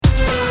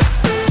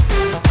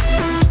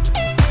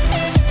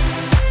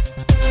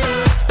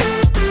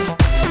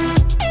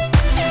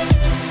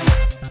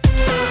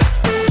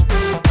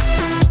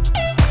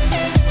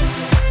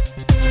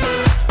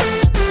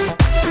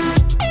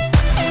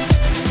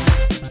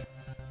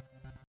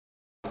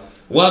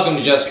Welcome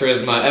to Just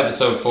Charisma,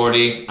 episode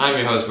 40. I'm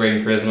your host,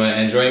 Braden Charisma,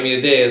 and joining me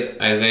today is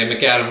Isaiah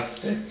McAdam.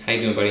 Hey. How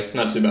you doing, buddy?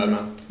 Not too bad,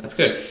 man. That's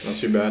good. Not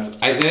too bad.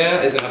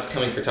 Isaiah is an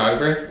upcoming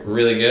photographer.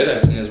 Really good.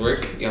 I've seen his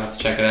work. You'll have to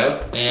check it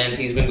out. And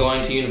he's been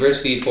going to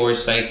university for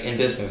psych and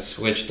business,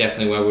 which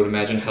definitely, I would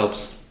imagine,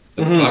 helps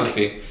the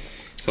photography.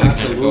 So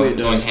Absolutely, kind of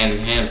going hand in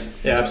hand.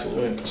 Yeah,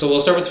 absolutely. So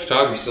we'll start with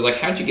photography. So,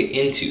 how did you get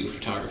into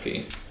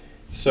photography?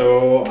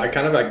 So I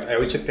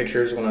always took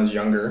pictures when I was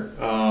younger,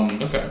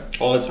 Okay.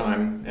 all the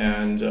time,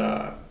 and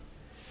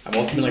I've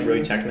also been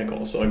really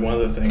technical. So one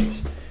of the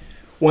things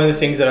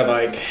that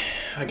I've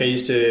I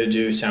used to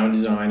do sound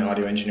design,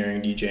 audio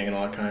engineering, DJing, and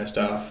all that kind of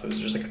stuff. I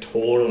was just a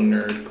total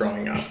nerd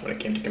growing up when it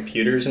came to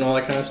computers and all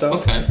that kind of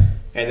stuff. Okay.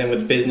 And then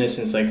with business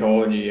and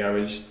psychology, I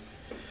was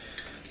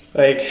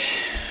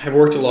I've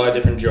worked a lot of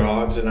different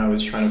jobs, and I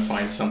was trying to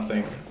find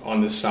something on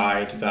the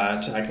side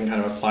that I can kind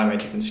of apply my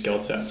different skill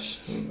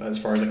sets as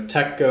far as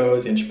tech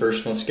goes,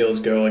 interpersonal skills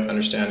go,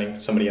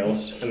 understanding somebody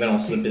else, and then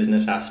also the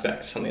business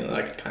aspects, something that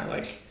I could kind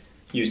of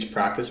use to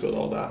practice with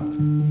all that.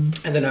 And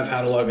then I've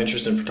had a lot of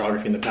interest in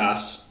photography in the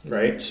past,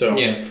 right? So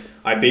yeah.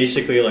 I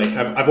basically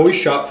I've always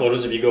shot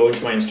photos. If you go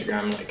into my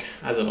Instagram,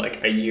 as of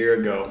a year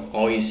ago,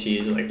 all you see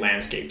is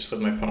landscapes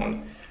with my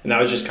phone, and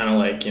that was just kind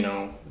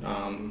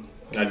of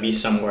I'd be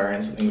somewhere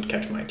and something would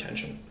catch my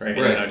attention, right?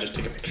 And then I'd just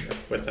take a picture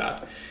with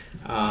that.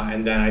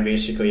 And then I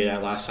basically,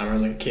 last summer I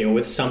was okay, well,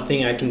 with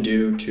something I can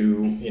do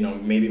to,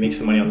 maybe make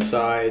some money on the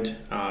side,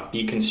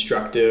 be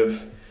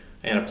constructive,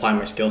 and apply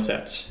my skill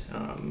sets.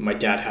 My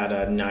dad had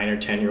a 9 or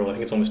 10-year-old, I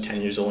think it's almost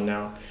 10 years old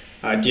now,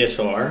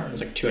 DSLR. It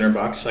was $200,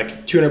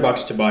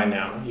 $200 to buy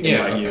now. You can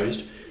buy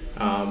used.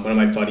 One of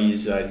my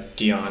buddies,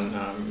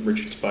 Dion,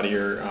 Richard's buddy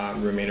or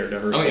roommate or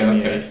whatever, sold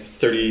me a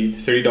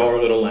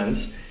 $30 little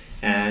lens.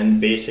 And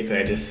basically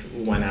I just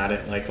went at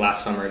it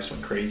last summer. I just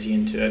went crazy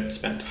into it,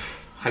 spent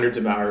hundreds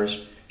of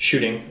hours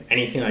shooting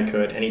anything I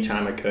could,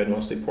 anytime I could,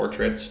 mostly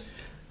portraits,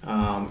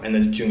 and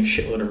then doing a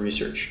shitload of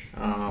research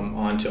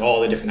onto all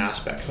the different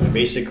aspects. And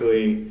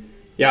basically,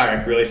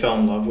 I really fell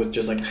in love with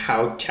just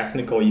how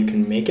technical you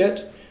can make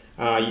it.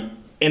 And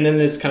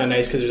then it's kind of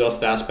nice because there's also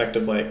the aspect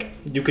of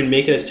you can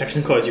make it as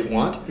technical as you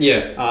want.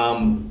 Yeah.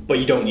 But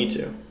you don't need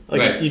to.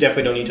 You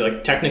definitely don't need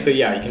to. Technically,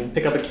 you can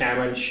pick up a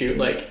camera and shoot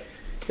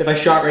if I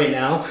shot right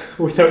now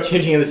without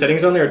changing the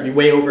settings on there, it'd be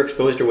way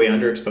overexposed or way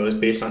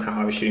underexposed based on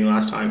how I was shooting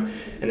last time,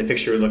 and the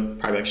picture would look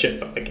probably like shit,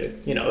 but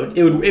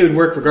it would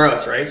work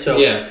regardless, right? So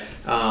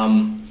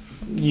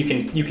you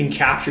can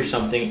capture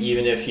something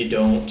even if you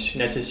don't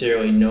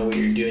necessarily know what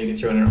you're doing. You can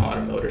throw in an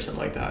auto mode or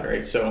something like that,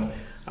 right? So,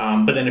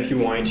 but then if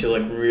you're wanting to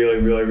really,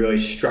 really, really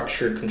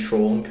structure,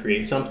 control, and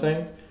create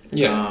something,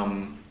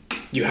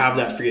 you have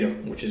that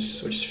freedom, which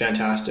is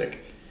fantastic.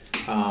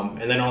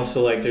 And then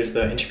also there's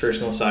the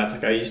interpersonal sides.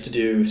 I used to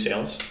do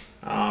sales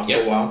for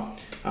a while.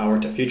 I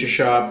worked at Future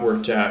Shop,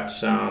 worked at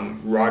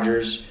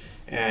Rogers,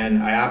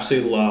 and I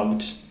absolutely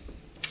loved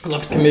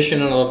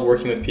commission, and I loved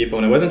working with people.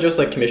 And it wasn't just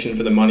commission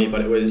for the money,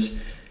 but it was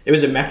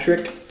a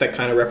metric that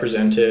kind of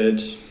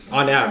represented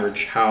on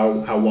average how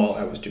well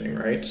I was doing,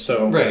 right?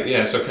 So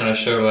so kind of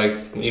show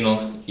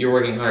you're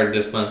working hard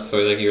this month, so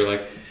you're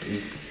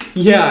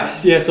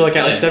So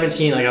at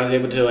 17, I was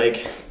able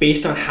to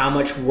based on how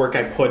much work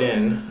I put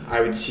in,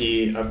 I would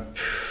see a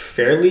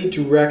fairly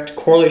direct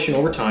correlation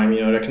over time.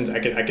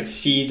 I could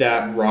see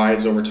that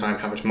rise over time,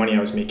 how much money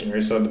I was making.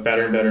 Right, so the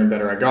better and better and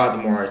better I got,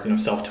 the more I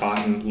self-taught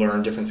and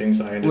learned different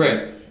things. I ended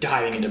up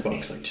diving into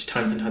books, just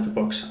tons and tons of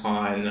books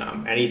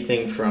on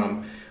anything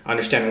from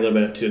understanding a little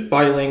bit to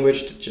body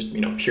language to just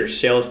pure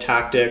sales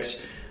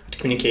tactics, to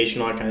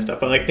communication, all that kind of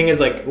stuff. But the thing is,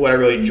 what I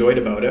really enjoyed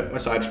about it,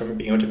 aside from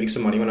being able to make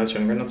some money when I was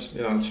younger, and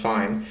that's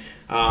fine,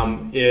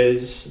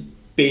 is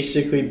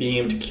basically being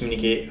able to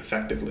communicate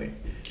effectively.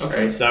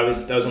 Okay. Right? So that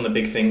was one of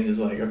the big things.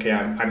 Is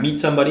I meet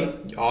somebody.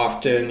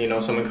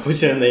 Often, someone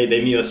goes in,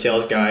 they meet a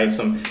sales guy,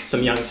 some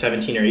young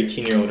 17 or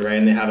 18-year-old, right,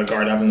 and they have a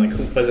guard up and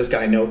who does this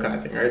guy know, kind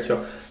of thing, right?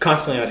 So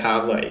constantly,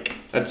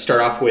 I'd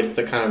start off with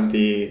the kind of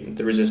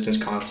the resistance,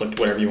 conflict,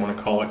 whatever you want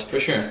to call it. For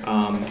sure.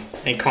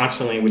 And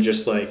constantly would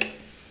just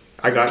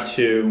I got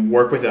to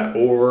work with that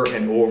over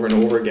and over and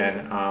over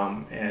again,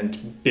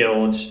 and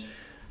build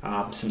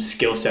some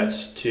skill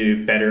sets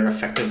to better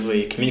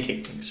effectively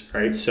communicate things,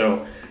 right?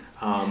 So,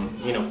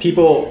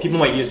 people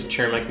might use the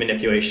term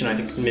manipulation. I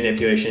think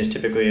manipulation is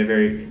typically a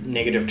very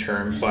negative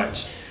term,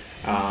 but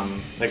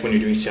when you're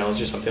doing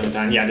sales or something like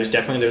that,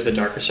 and there's the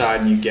darker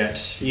side, and you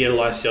get a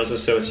lot of sales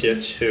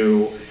associates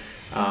who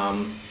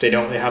they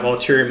have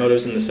ulterior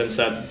motives in the sense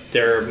that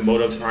their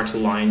motives aren't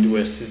aligned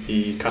with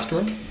the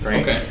customer,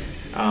 right? Okay.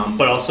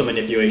 But also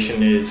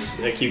manipulation is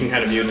you can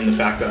kind of view it in the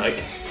fact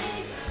that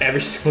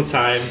every single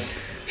time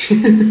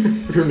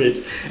roommates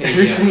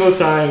every single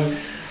time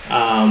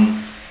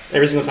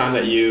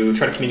that you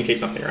try to communicate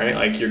something,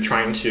 right, you're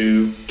trying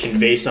to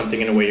convey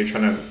something in a way, you're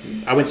trying to,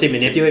 I wouldn't say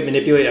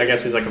manipulate I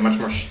guess is a much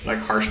more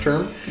harsh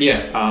term,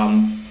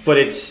 but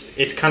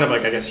it's kind of I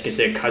guess you could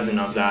say a cousin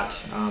of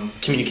that,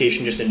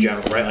 communication just in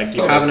general, right?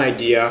 You have an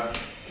idea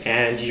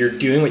and you're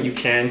doing what you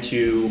can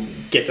to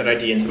get that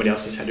idea in somebody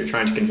else's head. You're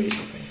trying to convey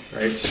something,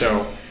 right?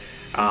 So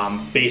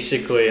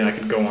Basically, and I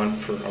could go on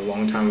for a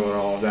long time about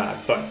all of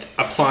that, but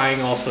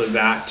applying also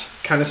that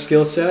kind of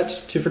skill set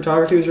to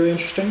photography was really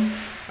interesting.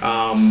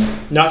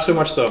 Not so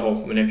much the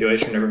whole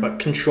manipulation or whatever, but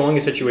controlling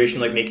a situation,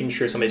 like making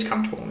sure somebody's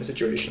comfortable in a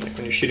situation. Like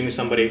when you're shooting with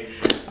somebody,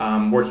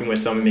 working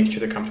with them and making sure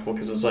they're comfortable,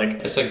 because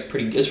it's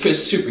pretty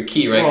super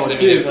key, right? Oh,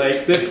 dude,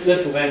 like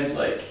this lens,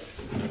 like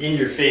in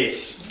your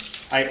face.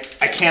 I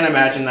can't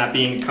imagine that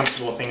being a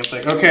comfortable thing. It's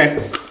like,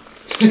 okay,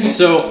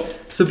 so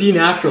be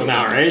natural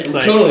now, right? It's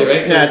like totally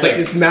right. Yeah, it's like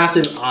this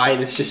massive eye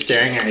that's just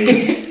staring at you.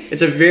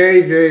 It's a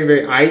very, very,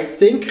 very. I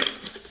think,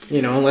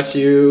 unless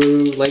you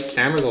like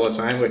cameras all the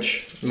time,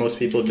 which most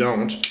people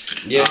don't.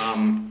 Yeah.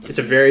 It's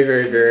a very,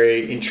 very,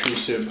 very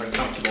intrusive,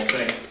 uncomfortable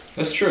thing.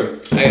 That's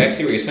true. I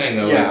see what you're saying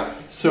though. Yeah.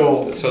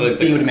 So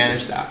being able to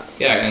manage that.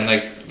 Yeah, and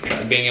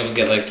like being able to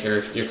get like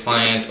your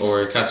client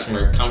or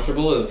customer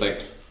comfortable is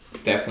like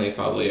definitely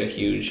probably a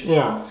huge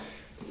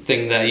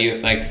thing that you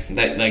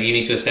you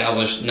need to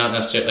establish, not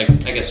necessarily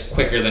like I guess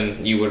quicker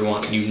than you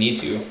need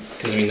to,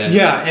 because I mean that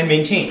and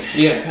maintain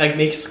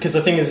because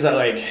the thing is that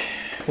like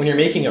when you're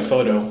making a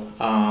photo,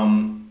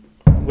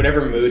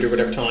 whatever mood or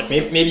whatever tone, like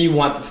maybe you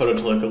want the photo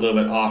to look a little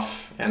bit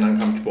off and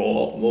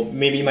uncomfortable. Well,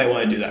 maybe you might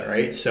want to do that,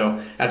 right?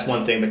 So that's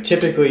one thing, but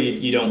typically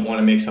you don't want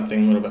to make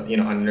something a little bit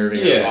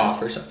unnerving or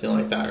off or something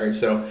like that, right?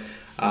 So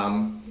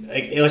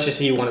let's just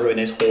say you want a really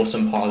nice,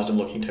 wholesome, positive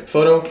looking type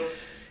photo.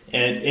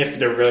 And if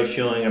they're really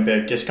feeling a bit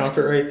of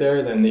discomfort right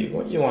there, then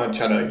you want to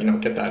try to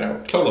get that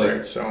out. Totally.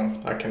 Right? So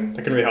that can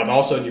really help. And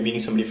also, you're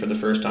meeting somebody for the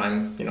first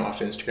time,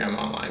 off Instagram,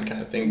 online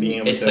kind of thing. Being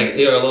able it's like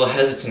you're a little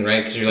hesitant,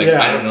 right? Because you're like,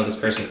 I don't know this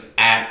person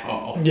at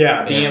all.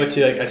 Yeah, being able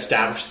to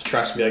establish the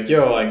trust and be like,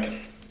 yo,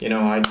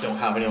 I don't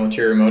have any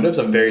ulterior motives.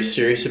 I'm very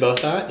serious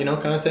about that, kind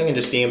of thing, and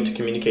just being able to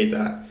communicate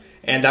that.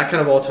 And that kind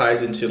of all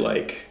ties into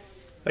like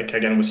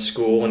again with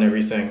school and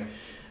everything.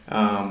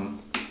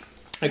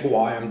 Like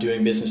why I'm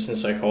doing business and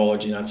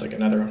psychology, that's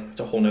it's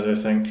a whole nother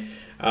thing.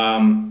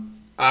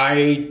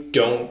 I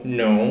don't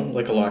know,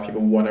 like a lot of people,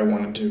 what I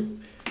want to do.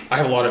 I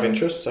have a lot of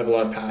interests, I have a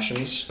lot of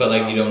passions.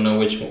 But you don't know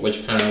which one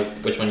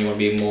you want to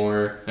be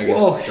more, I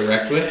guess,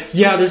 direct with?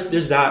 Yeah,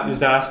 there's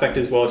that aspect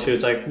as well too.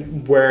 It's like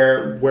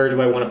where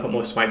do I want to put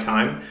most of my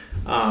time?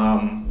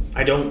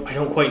 I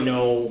don't quite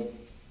know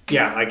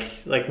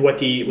like what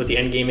the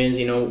end game is,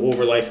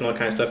 over life and all that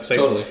kind of stuff.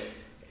 Totally.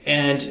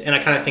 And I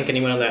kind of think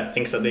anyone that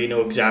thinks that they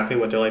know exactly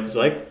what their life is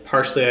like,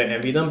 partially I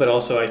envy them, but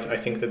also I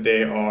think that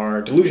they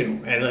are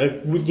delusional.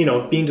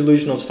 And being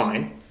delusional is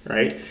fine,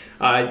 right?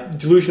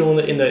 Delusional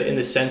in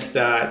the sense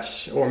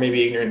that, or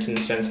maybe ignorant in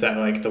the sense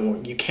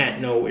that you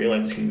can't know what your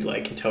life is going to be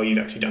like until you've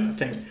actually done that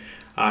thing.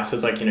 So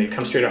it's like, you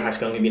come straight out of high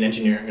school, I'm going to be an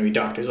engineer, I'm going to be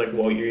a doctor. It's like,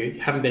 well, you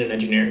haven't been an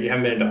engineer, you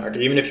haven't been a doctor.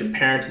 Even if your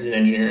parent is an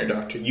engineer or a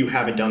doctor, you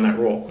haven't done that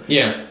role.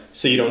 Yeah.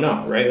 So you don't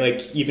know, right?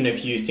 Like, even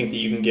if you think that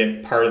you can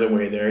get part of the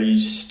way there, you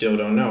still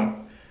don't know.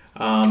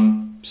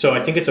 So I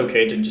think it's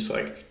okay to just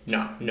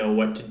not know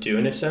what to do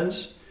in a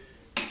sense.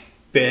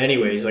 But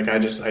anyways, I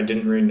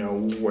didn't really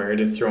know where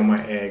to throw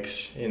my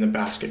eggs in the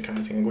basket kind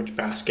of thing, which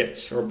basket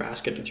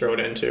to throw it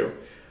into.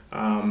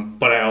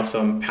 But I also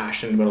am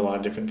passionate about a lot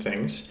of different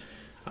things.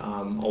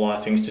 A lot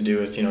of things to do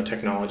with,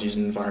 technologies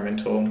and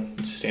environmental,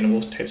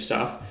 sustainable type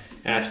stuff.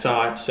 And I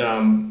thought,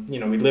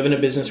 we live in a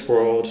business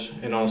world,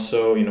 and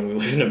also, we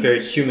live in a very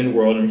human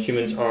world, and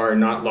humans are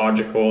not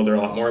logical, they're a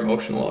lot more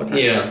emotional, all that kind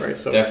of stuff, right?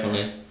 So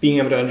definitely. Being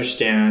able to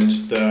understand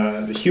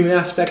the human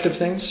aspect of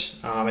things,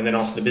 and then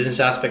also the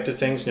business aspect of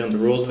things, the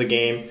rules of the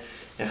game,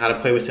 and how to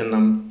play within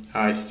them,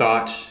 I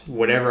thought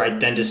whatever I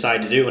then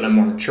decide to do when I'm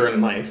more mature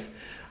in life,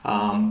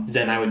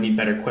 then I would be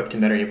better equipped and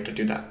better able to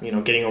do that.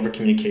 Getting over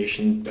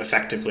communication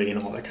effectively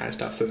and all that kind of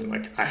stuff. So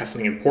then, I have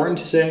something important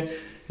to say,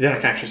 then I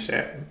can actually say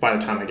it by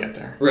the time I get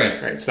there.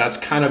 Right. So that's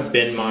kind of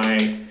been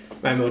my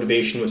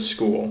motivation with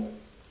school,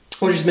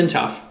 which has been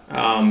tough.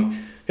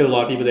 Because a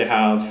lot of people, they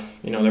have,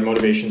 their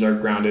motivations are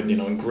grounded,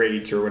 in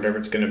grades or whatever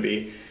it's going to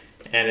be.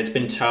 And it's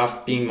been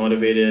tough being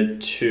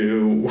motivated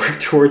to work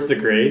towards the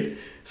grade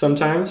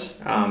sometimes.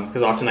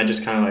 Because often I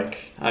just kind of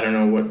I don't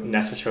know what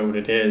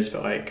it is,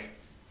 but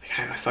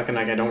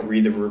I don't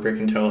read the rubric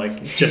until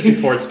just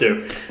before it's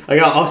due.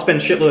 I'll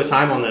spend shitload of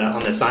time on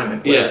the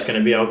assignment. Where it's going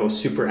to be, I'll go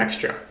super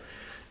extra.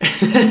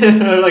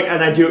 And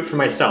I do it for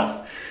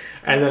myself,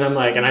 and then I'm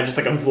and I just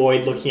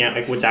avoid looking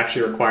at what's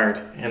actually required,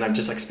 and I've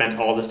just spent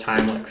all this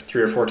time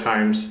 3 or 4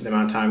 times the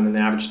amount of time than the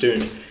average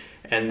student,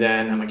 and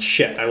then I'm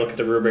shit, I look at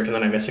the rubric and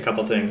then I miss a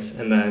couple things,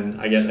 and then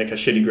I get a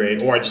shitty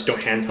grade, or I just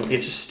don't hand something.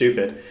 It's just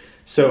stupid.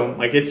 So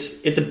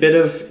there's a bit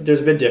of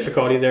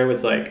difficulty there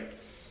with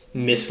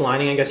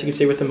mislining, I guess you could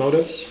say, with the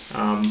motives.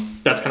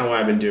 That's kind of why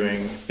I've been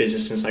doing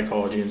business and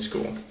psychology in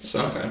school.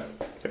 So okay.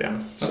 But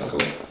yeah, that's cool.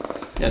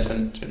 Yeah, it's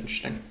been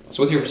interesting.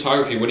 So with your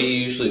photography, what are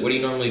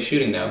you normally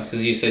shooting now?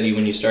 Because you said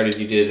when you started,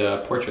 you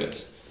did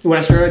portraits. When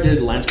I started, I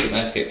did landscapes.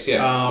 Landscapes,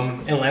 yeah.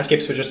 And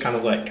landscapes were just kind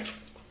of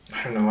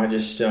I don't know, I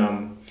just,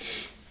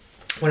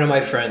 one of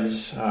my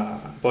friends,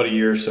 about a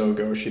year or so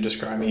ago, she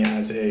described me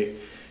as a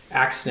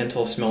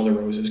accidental smell the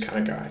roses kind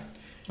of guy.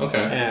 Okay.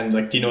 And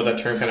do you know what that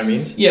term kind of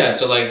means? Yeah,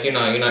 so you're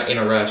not in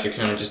a rush, you're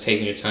kind of just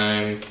taking your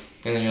time.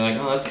 and then you're like,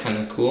 oh, that's kind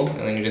of cool, and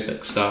then you just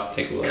like stop,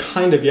 take a look.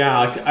 Kind of, yeah.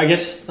 Like, I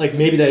guess like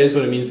maybe that is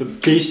what it means,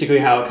 but basically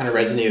how it kind of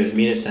resonated with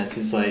me in a sense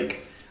is like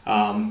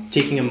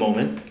taking a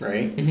moment,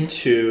 right,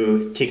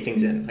 to take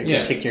things in, like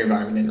just take your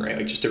environment in, right,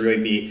 like just to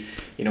really be,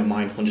 you know,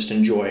 mindful and just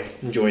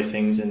enjoy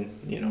things, and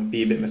you know,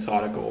 be a bit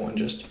methodical and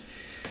just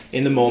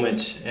in the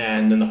moment.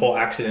 And then the whole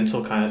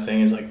accidental kind of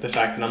thing is like the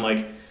fact that I'm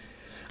like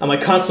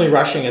constantly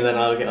rushing, and then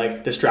I'll get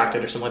like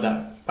distracted or something like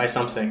that by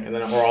something, and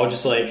then or I'll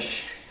just like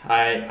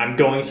I'm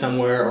going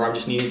somewhere, or I'm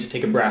just needing to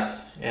take a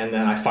breath, and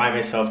then I find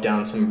myself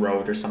down some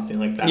road or something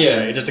like that.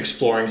 Yeah. Right? Just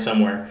exploring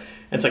somewhere.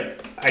 And it's like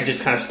I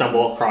just kind of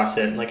stumble across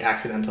it, like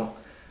accidental.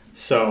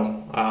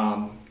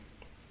 So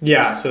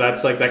yeah, so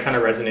that's like that kind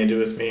of resonated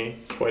with me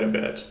quite a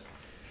bit.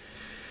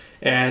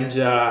 And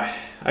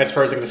as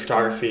far as like the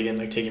photography and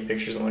like taking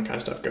pictures and all that kind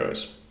of stuff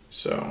goes,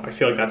 so I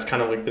feel like that's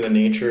kind of like been the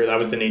nature. That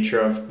was the nature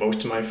of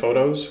most of my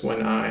photos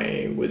when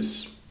I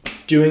was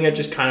doing it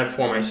just kind of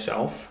for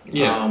myself.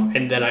 Yeah.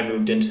 And then I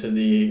moved into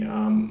the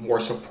more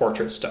so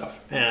portrait stuff.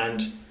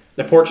 And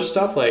the portrait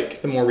stuff,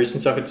 like the more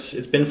recent stuff,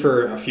 it's been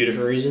for a few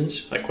different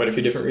reasons, like quite a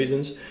few different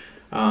reasons.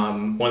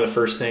 One of the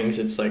first things,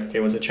 it's like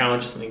it was a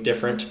challenge, something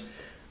different.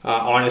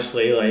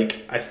 Honestly,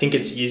 like I think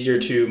it's easier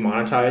to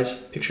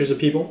monetize pictures of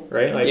people,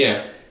 right? Like,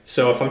 yeah.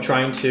 So if I'm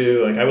trying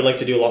to, like, I would like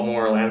to do a lot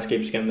more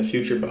landscapes again in the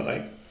future, but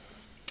like,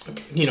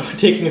 you know,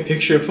 taking a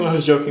picture of, I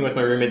was joking with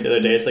my roommate the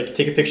other day, it's like,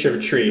 take a picture of a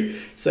tree.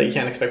 It's like, you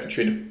can't expect a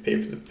tree to pay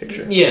for the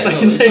picture. Yeah,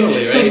 it's like,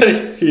 totally, right? It's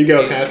like, here you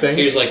go, kind of thing.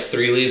 Here's like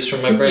 3 leaves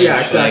from my branch.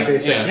 Yeah, exactly.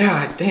 Like, it's like,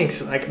 yeah,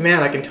 thanks. Like,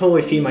 man, I can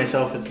totally feed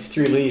myself with these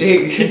 3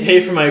 leaves and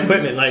pay for my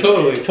equipment. Like,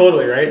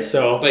 totally, right?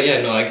 So, but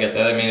yeah, no, I get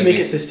that. I mean, to make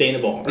it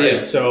sustainable, right? Yeah.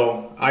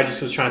 So I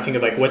just was trying to think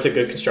of like, what's a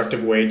good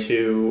constructive way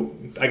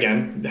to,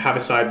 again, have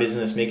a side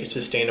business, make it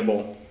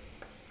sustainable.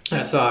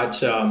 And I thought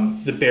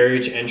the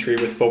barrier to entry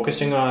with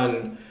focusing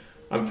on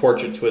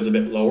portraits was a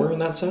bit lower in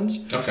that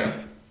sense. Okay.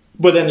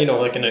 But then, you know,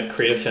 like in a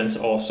creative sense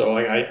also,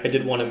 I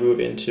did want to move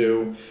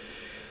into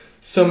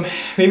some,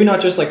 maybe not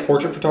just like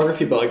portrait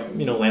photography, but like,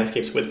 you know,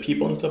 landscapes with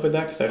people and stuff like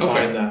that. Because I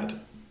find that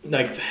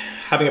like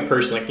having a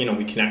person, like, you know,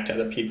 we connect to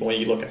other people and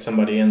you look at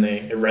somebody and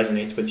it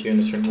resonates with you in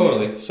a certain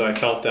way. So I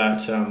felt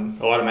that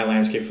a lot of my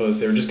landscape photos,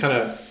 they were just kind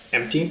of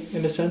empty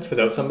in a sense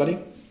without somebody.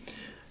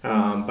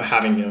 But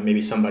having, you know,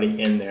 maybe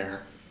somebody in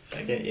there,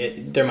 like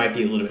there might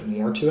be a little bit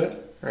more to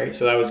it. Right,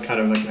 so that was kind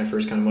of like my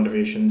first kind of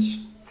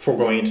motivations for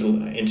going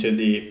into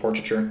the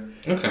portraiture.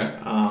 Okay.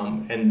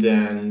 And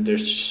then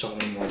there's just so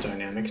many more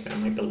dynamics,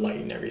 man, like the light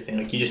and everything.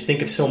 Like you just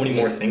think of so many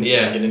more things to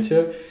get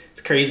into.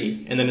 It's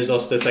crazy. And then there's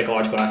also the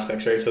psychological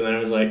aspects, right? So then it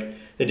was like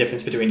the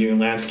difference between doing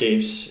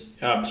landscapes,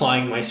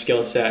 applying my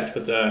skill set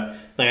with the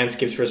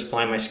landscapes versus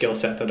applying my skill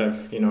set that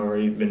I've, you know,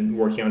 already been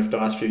working on for the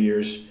last few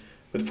years.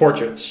 With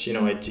portraits, you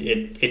know,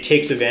 it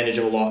takes advantage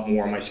of a lot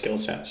more of my skill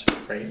sets,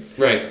 right?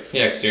 Right.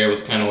 Yeah, because you're able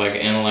to kind of like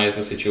analyze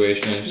the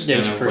situation and just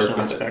kind of personal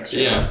work with aspects.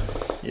 Yeah.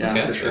 Yeah,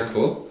 okay, for sure.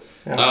 Cool.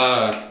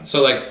 Yeah.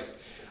 So like,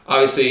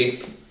 obviously,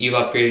 you've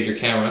upgraded your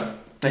camera.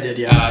 I did,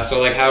 yeah. So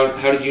like, how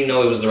did you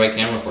know it was the right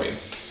camera for you?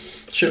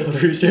 Shitload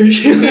of research.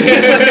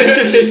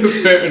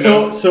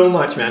 so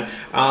much, man.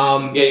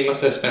 Yeah, you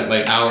must have spent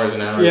like hours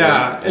and hours.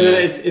 Yeah, and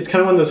then it's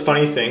kind of one of those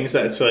funny things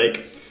that it's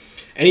like,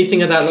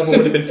 anything at that level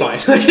would have been fine.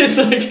 Like it's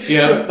like,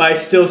 I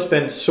still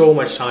spend so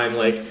much time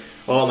like,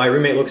 oh, my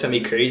roommate looks at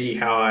me crazy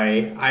how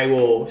I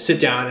will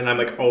sit down and I'm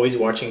like always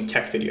watching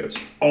tech videos.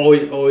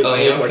 Always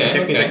watching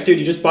tech videos. He's like, dude,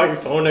 you just bought your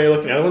phone, now you're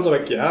looking at other ones. I'm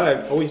like, yeah,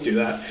 I always do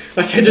that.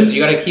 Like I just, you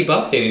gotta keep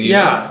updating.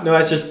 Yeah, no,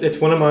 it's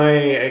one of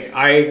my, like,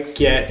 I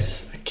get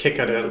a kick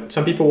out of it.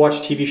 Some people watch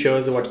TV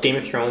shows, they watch Game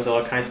of Thrones,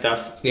 all that kind of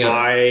stuff. Yeah.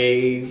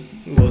 I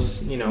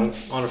was, you know,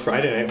 on a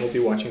Friday night we'll be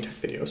watching tech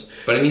videos.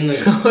 But I mean, like,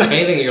 if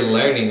anything, you're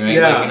learning, right?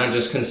 Yeah. Like, you're not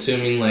just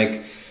consuming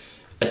like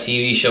a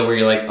TV show where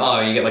you're like, oh,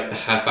 you get like the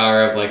half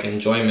hour of like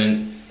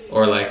enjoyment,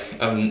 or like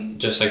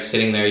just like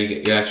sitting there.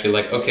 You're actually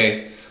like,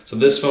 okay, so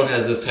this phone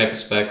has this type of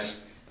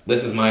specs.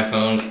 This is my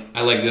phone.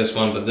 I like this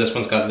one, but this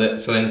one's got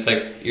this. So then it's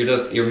like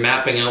you're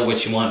mapping out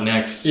what you want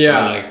next.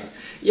 Yeah.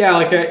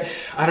 Like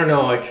I don't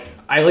know. Like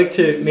I like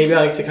to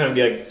kind of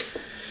be like,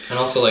 and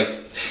also like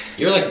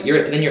you're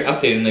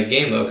updating the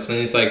game though, because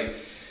then it's like,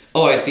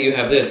 oh, I see you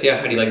have this. Yeah,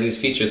 how do you like these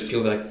features?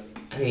 People be like,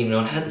 I didn't even know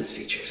it had these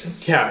features.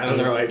 Yeah, and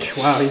they're like,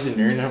 wow, he's a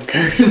nerd. I don't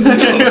care.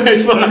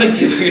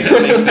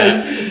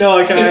 No,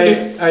 like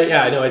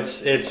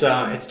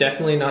it's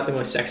definitely not the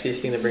most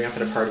sexiest thing to bring up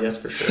at a party. That's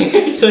for sure.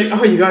 It's like,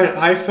 oh, you got an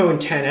iPhone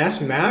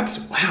XS Max?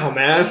 Wow,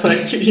 man!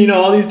 Like, you know,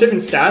 all these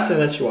different stats, and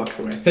then she walks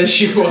away.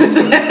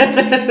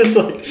 It's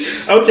like,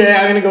 okay,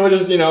 I'm gonna go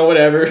just, you know,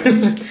 whatever.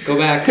 Go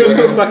back.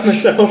 Go fuck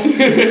myself.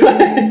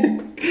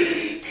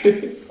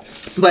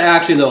 But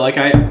actually, though, like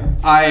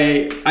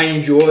I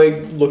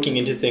enjoy looking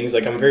into things.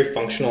 Like I'm very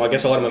functional. I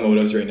guess a lot of my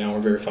motives right now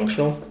are very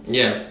functional.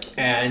 Yeah.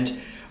 And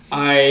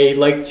I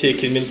like to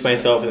convince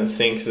myself and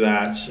think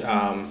that,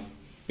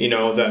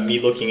 that me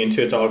looking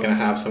into it's all going to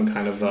have some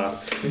kind of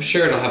I'm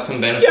sure it'll have some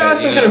benefit. Yeah,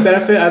 some kind of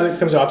benefit as it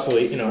becomes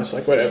obsolete. It's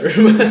like whatever.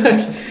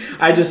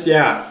 I just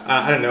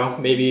I don't know.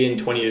 Maybe in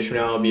 20 years from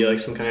now, I'll be like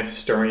some kind of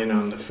historian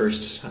on the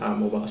first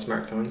mobile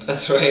smartphones.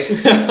 That's right.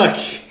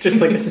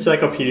 Just like this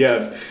encyclopedia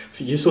of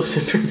useless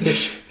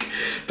information.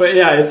 But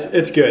yeah,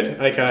 it's good.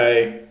 Like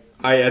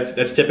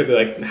that's typically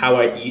like how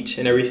I eat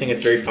and everything.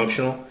 It's very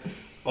functional.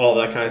 All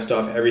that kind of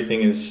stuff.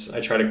 Everything is. I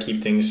try to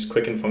keep things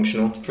quick and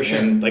functional. For sure.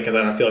 And like that,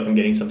 I feel like I'm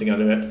getting something out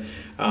of it.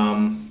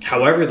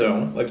 However,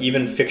 though, like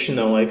even fiction,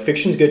 though, like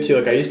fiction's good too.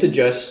 Like I used to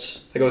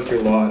I go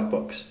through a lot of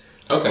books.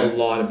 Okay. A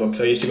lot of books.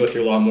 I used to go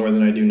through a lot more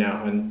than I do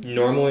now. And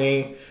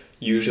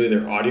usually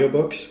they're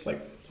audiobooks, like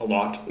a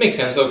lot. Makes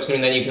sense though, because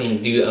then you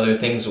can do other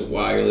things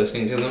while you're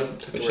listening to them.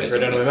 Which words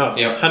right out of my mouth.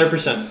 Yeah,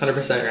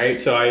 100%, right?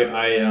 So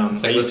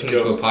it's like listening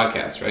to a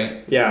podcast,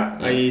 right? Yeah,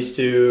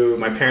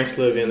 my parents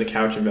live in the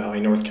Cowichan Valley,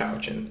 North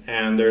Cowichan,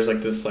 and there's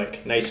like this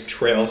like nice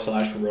trail /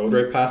 road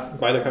right past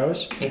by their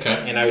house.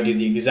 Okay. And I would do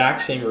the exact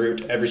same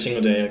route every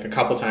single day, like a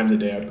couple times a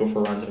day. I'd go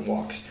for runs and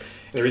walks.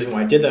 And the reason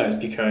why I did that is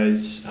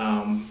because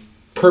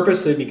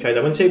purposely because I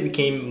wouldn't say it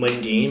became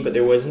mundane, but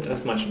there wasn't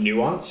as much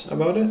nuance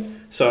about it.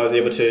 So I was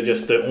able to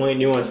the only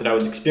nuance that I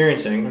was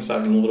experiencing,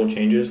 aside from the little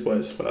changes,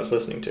 was what I was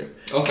listening to.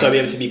 Okay. So I'd be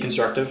able to be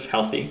constructive,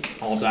 healthy,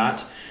 all of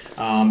that.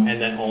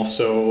 And then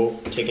also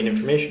take in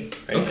information,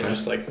 right? Okay. And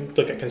just like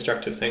look at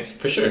constructive things.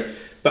 For sure.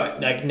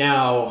 But like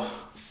now,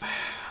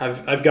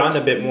 I've gotten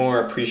a bit more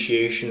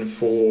appreciation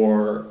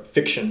for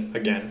fiction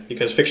again,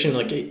 because fiction,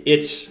 like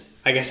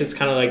I guess it's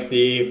kind of like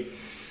I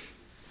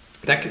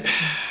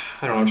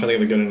don't know, I'm trying to think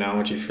of a good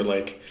analogy for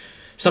like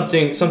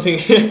something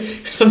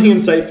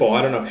insightful.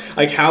 I don't know,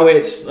 like how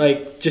it's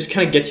like just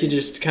kind of gets you to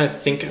just kind of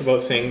think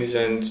about things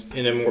and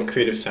in a more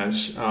creative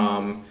sense.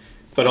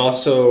 But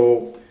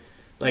also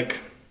like,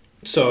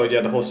 so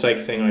yeah, the whole psych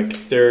thing,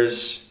 like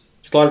there's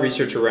a lot of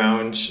research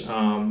around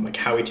like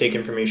how we take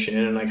information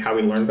in and like how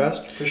we learn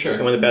best. For sure.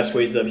 And one of the best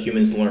ways that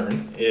humans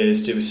learn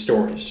is with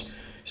stories.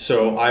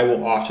 So I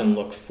will often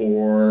look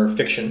for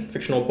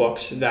fictional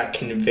books that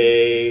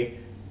convey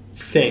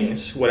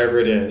things, whatever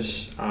it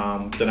is,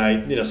 that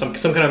I, some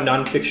kind of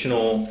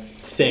non-fictional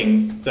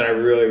thing that I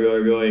really,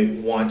 really, really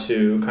want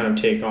to kind of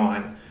take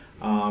on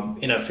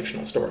in a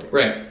fictional story.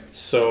 Right.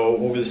 So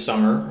over the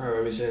summer, or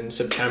it was in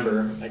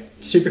September, like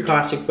super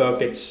classic book.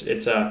 It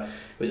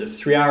was a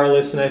 3-hour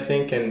listen, I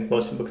think, and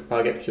most people could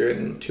probably get through it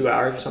in 2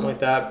 hours or something like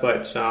that.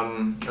 But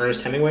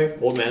Ernest Hemingway,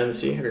 Old Man and the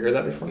Sea. Have you heard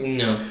that before?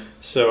 No.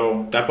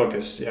 So that book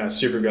is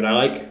super good. I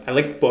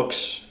like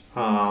books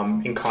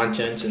in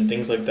content and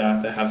things like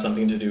that have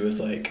something to do with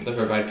like that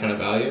provide kind of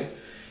value.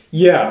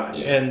 Yeah.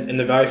 And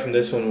the value from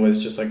this one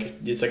was just like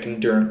it's like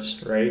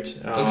endurance, right?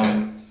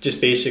 Okay. Just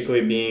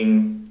basically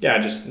being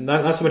just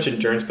not so much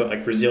endurance, but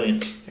like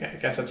resilience. I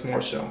guess that's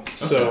more so. Okay.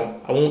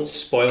 So I won't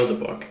spoil the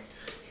book,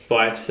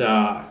 but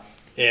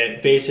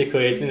it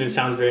basically, and it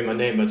sounds very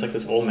mundane, but it's like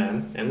this old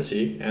man and the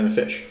sea and the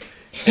fish.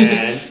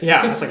 And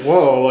it's like,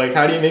 whoa, like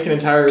how do you make an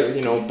entire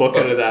book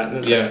out of that? And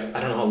it's like,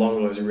 I don't know how long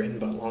ago it was written,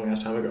 but a long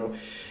ass time ago.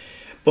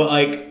 But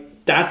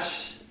like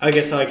that's, I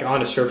guess, like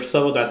on a surface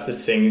level, that's the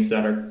things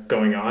that are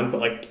going on.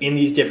 But like in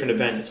these different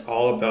events, it's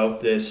all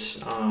about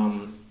this,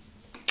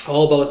 all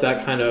about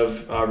that kind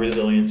of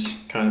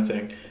resilience kind of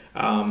thing.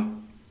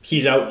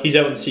 He's out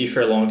in sea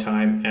for a long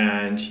time,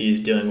 and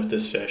he's dealing with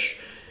this fish,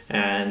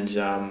 and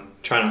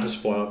try not to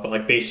spoil it. But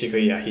like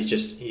basically,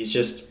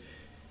 it's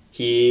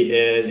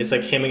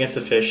like him against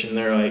the fish, and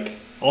they're like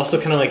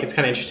also kind of like it's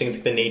kind of interesting. It's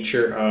like the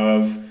nature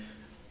of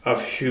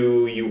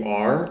who you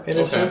are in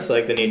a sense,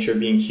 like the nature of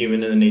being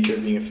human and the nature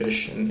of being a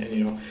fish, and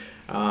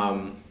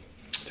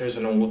there's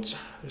an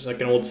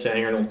old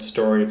saying or an old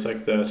story. It's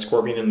like the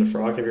scorpion and the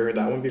frog. Have you heard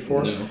that one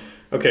before? No.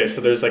 Okay, so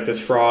there's like this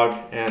frog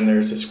and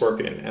there's a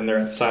scorpion, and they're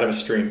at the side of a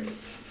stream,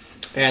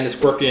 and the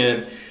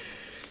scorpion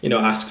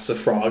asks the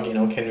frog,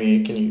 can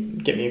you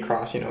get me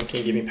across, can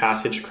you give me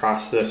passage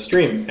across the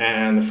stream?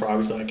 And the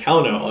frog's like,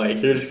 hell no,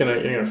 like you're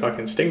gonna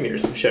fucking sting me or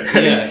some shit,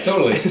 right? Yeah,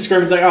 totally. And the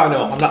scorpion's like, oh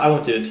no, I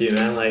won't do it to you,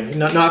 man, like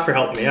not for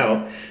helping me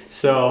out.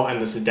 So, and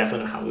this is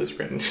definitely not how it was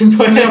written,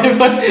 but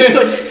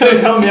it's like,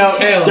 help me out,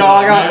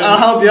 dog, I'll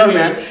help you out,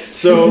 man.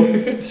 So,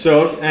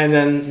 and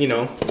then,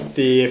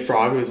 the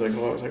frog was like,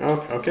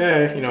 oh,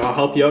 okay, I'll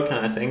help you out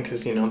kind of thing,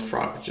 because, the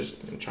frog was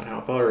just trying to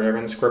help out or whatever,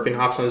 and the scorpion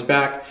hops on his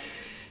back.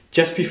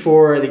 Just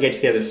before they get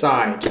to the other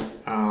side,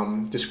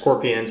 the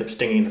scorpion ends up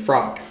stinging the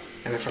frog.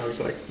 And the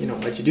frog's like,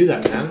 why'd you do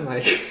that, man?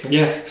 Like,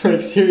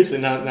 like seriously,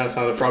 now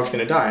the frog's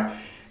going to die.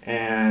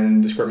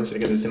 And the scorpion said,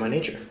 because it's in my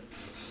nature.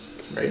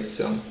 Right?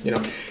 So,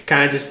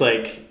 kind of just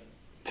like,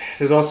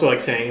 there's also like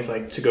sayings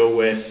like to go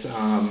with,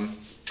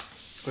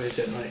 what is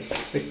it,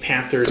 like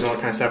panthers and all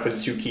that kind of stuff with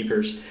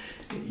zookeepers.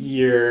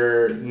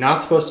 You're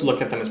not supposed to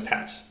look at them as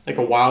pets. Like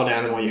a wild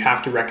animal, you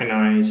have to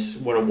recognize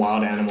what a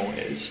wild animal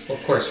is.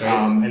 Of course, right?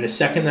 And the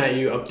second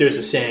that there's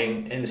a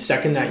saying, and the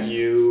second that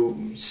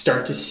you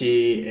start to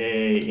see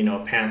a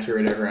panther or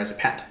whatever as a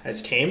pet,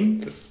 as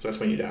tame, that's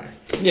when you die.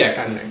 Yeah,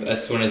 because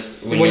that's when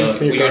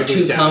you're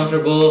too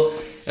comfortable,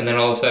 and then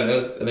all of a sudden,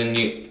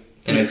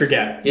 And you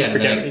forget. Yeah, you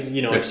forget.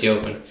 You know, rips you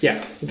open.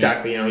 Yeah,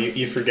 exactly. You know,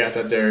 you forget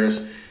that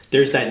there's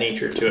that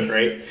nature to it,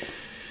 right?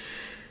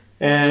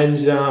 And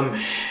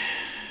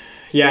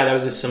yeah, that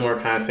was a similar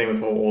kind of thing with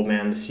the whole old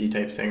man, the sea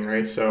type thing,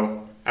 right?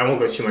 So I won't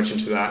go too much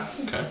into that.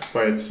 Okay.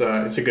 But it's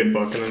a good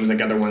book, and then there's like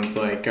other ones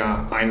like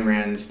Ayn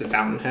Rand's The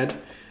Fountainhead,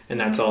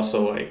 and that's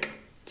also like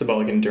it's about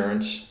like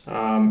endurance.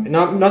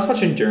 Not so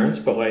much endurance,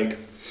 but like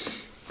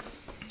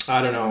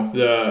I don't know,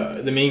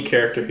 the main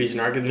character, he's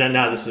an architect.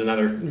 Now this is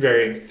another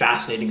very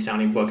fascinating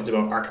sounding book. It's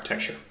about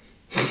architecture.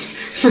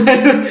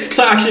 It's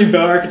not actually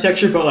about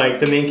architecture, but like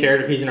the main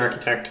character, he's an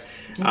architect.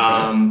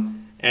 Okay.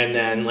 And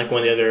then like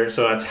one of the other,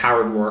 so that's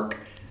Howard Roark,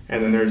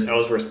 and then there's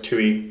Ellsworth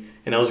Toohey,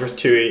 and Ellsworth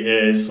Toohey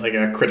is like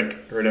a critic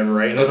or whatever,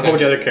 right? And there's a whole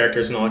bunch of other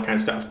characters and all that kind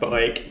of stuff, but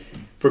like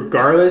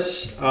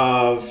regardless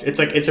of, it's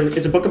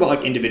a book about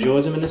like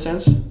individualism in a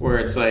sense, where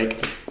it's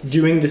like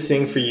doing the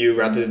thing for you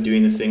rather than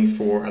doing the thing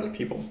for other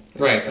people.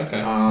 Right.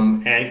 Okay.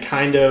 And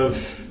kind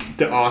of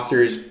the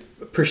author's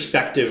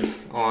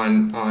perspective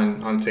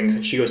on things,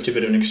 and she goes to a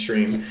bit of an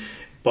extreme,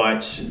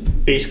 but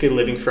basically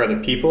living for other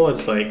people,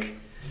 it's like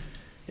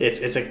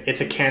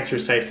it's a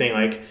cancerous type thing.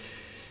 Like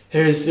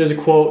there's a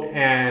quote,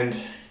 and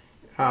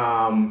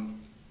I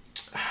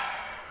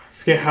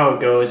forget how it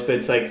goes, but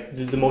it's like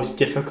the most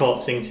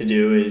difficult thing to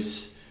do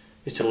is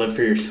to live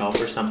for yourself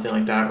or something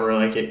like that. Or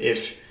like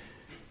if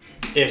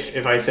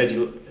I said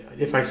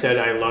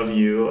I love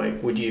you,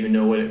 like would you even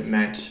know what it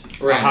meant?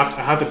 Right. I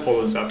have to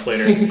pull this up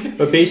later.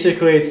 But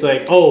basically it's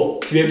like, to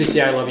be able to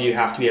say I love you, you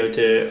have to be able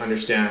to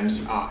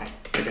understand I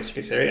guess you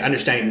could say, right?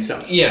 Understanding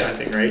yourself. Yeah. I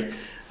think, right?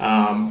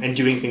 And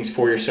doing things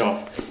for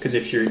yourself. Because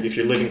if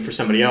you're living for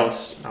somebody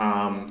else,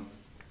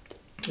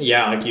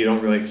 like you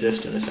don't really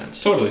exist in a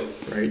sense. Totally.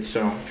 Right?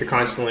 So if you're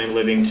constantly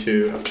living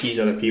to appease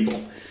other people,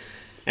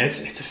 and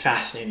it's a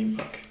fascinating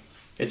book.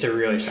 It's a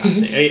really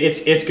fascinating.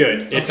 It's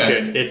good. It's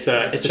good. It's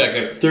a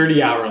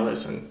 30-hour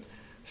listen.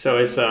 So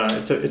it's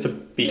a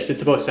beast.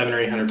 It's about 700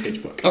 or 800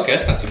 page book. Okay,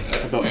 that's not too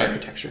bad. About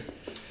architecture.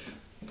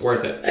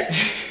 Worth it.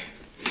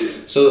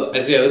 So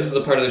this is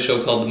the part of the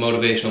show called the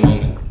motivational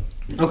moment.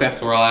 Okay.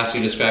 So where I'll ask you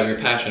to describe your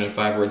passion in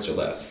 5 words or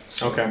less.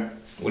 So okay.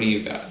 What do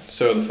you got?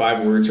 So the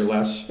 5 words or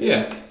less.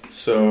 Yeah.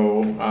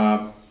 So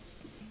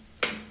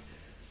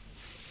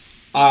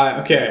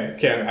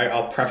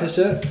I'll preface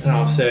it and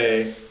I'll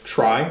say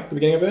try at the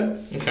beginning of it.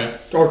 Okay.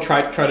 Or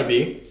try to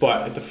be,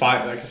 but at the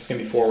 5, like it's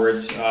gonna be 4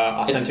 words.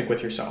 Authentic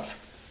with yourself.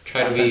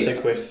 Try to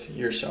authentic with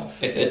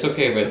yourself. It's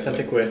okay with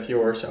authentic with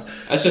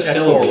yourself. That's just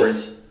syllables. 4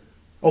 words.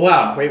 Oh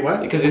wow! Wait,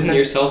 what? Because isn't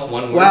yourself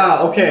one word?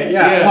 Wow. Okay.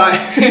 Yeah. Why?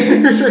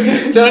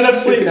 Don't enough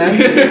sleep, man.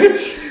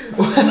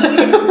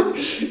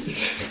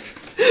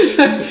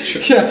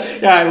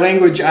 Yeah.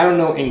 Language. I don't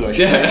know English.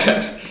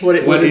 Yeah. What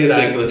is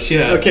that? English?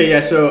 Yeah. Okay.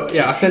 Yeah. So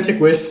authentic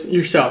with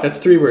yourself. That's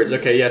 3 words.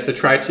 Okay. Yeah. So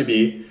try to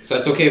be. So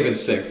that's okay with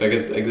 6. Like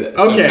it's okay.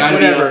 So try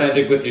whatever. To be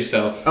authentic with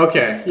yourself.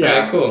 Okay.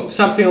 Yeah. Right, cool.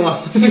 Something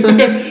along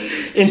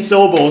in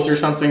syllables or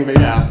something, but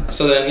yeah.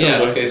 So then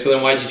Okay. So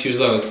then why'd you choose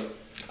those?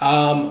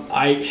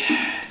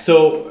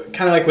 So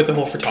kind of like with the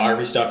whole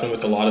photography stuff and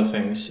with a lot of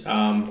things,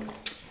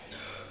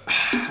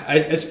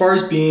 as far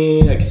as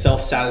being like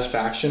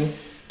self-satisfaction,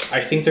 I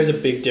think there's a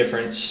big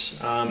difference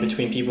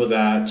between people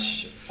that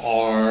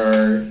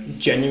are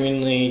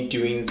genuinely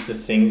doing the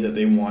things that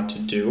they want to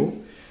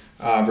do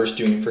versus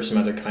doing it for some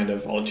other kind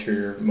of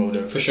ulterior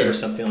motive. For sure. Or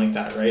something like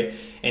that, right?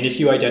 And if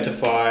you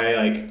identify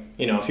like,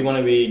 if you want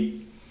to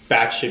be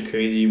batshit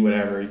crazy,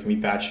 whatever, you can be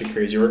batshit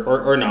crazy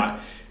or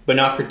not. But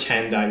not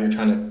pretend that you're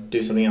trying to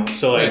do something else.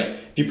 So like,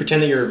 if you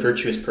pretend that you're a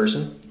virtuous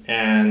person,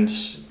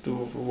 that's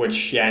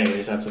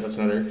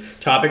another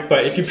topic.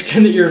 But if you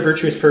pretend that you're a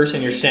virtuous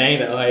person, you're saying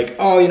that like,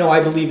 I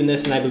believe in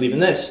this and I believe in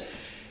this,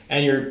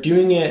 and you're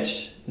doing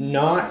it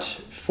not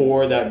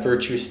for that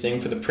virtuous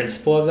thing, for the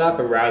principle of that,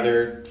 but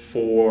rather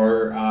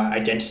for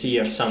identity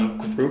of some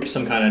group,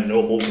 some kind of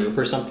noble group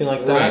or something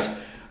like that.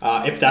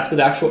 Right. If that's the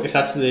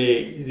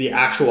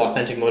actual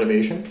authentic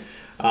motivation.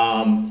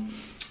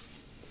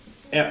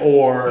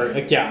 Or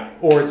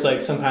it's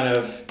like some kind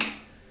of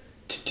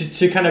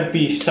to kind of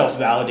be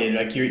self-validated,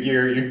 like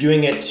you're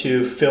doing it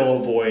to fill a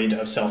void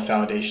of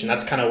self-validation.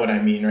 That's kind of what I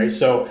mean, right?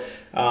 So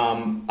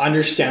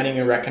understanding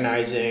and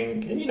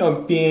recognizing,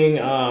 and being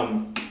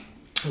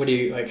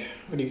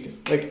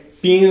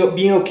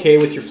being okay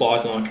with your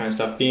flaws and all that kind of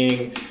stuff,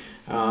 being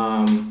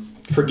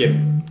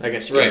forgiving, I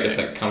guess you could say. Just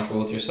like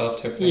comfortable with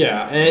yourself type thing.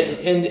 Yeah,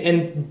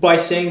 and by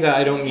saying that,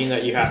 I don't mean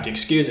that you have to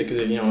excuse it, because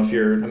if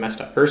you're a messed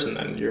up person,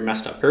 then you're a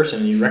messed up person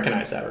and you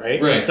recognize that,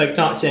 right? Right. It's like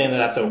not saying that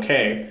that's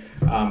okay,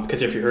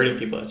 because if you're hurting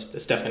people,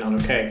 it's definitely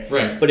not okay.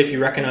 Right. But if you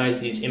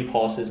recognize these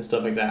impulses and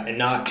stuff like that, and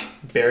not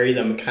bury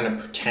them and kind of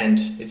pretend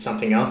it's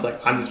something else, like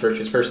I'm this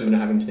virtuous person but not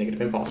having these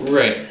negative impulses.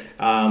 Right.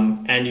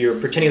 And you're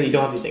pretending that you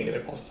don't have these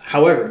negative impulses.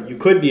 However, you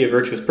could be a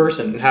virtuous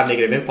person and have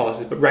negative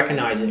impulses, but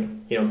recognizing,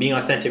 being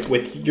authentic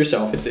with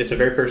yourself, it's a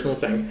very personal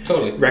thing.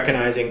 Totally.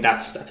 Recognizing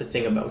that's a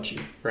thing about you,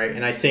 right?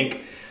 And I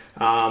think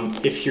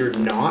if you're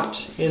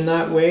not in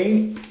that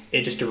way,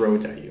 it just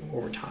erodes at you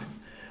over time.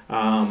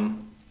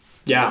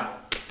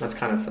 That's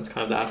kind of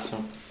that.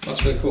 So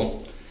that's really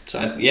cool.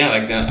 So yeah,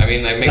 like that. I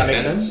mean, that makes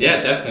sense. sense.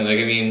 Yeah, definitely.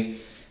 Like, I mean,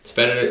 it's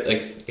better.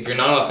 Like, if you're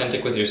not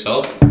authentic with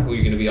yourself, who are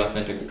you going to be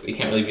authentic? You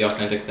can't really be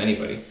authentic with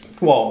anybody.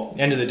 Well,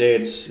 end of the day,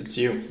 it's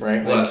you,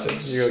 right? Well,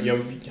 like,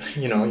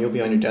 you'll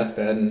be on your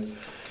deathbed, and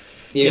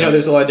yeah.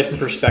 there's a lot of different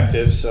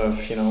perspectives of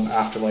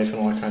afterlife and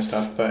all that kind of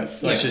stuff. But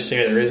let's just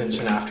say there isn't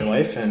an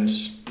afterlife, and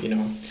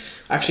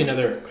actually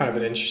another kind of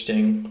an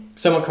interesting,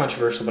 somewhat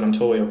controversial, but I'm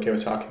totally okay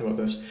with talking about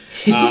this.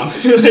 Like,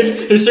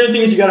 there's certain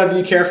things you gotta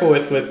be careful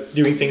with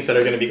doing things that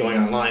are going to be going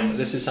online. But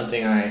this is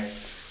something I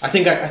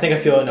think I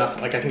feel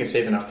enough. Like, I think it's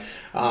safe enough.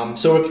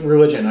 So with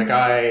religion, like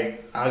I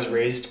was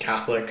raised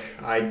Catholic.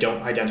 I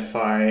don't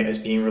identify as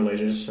being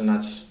religious, and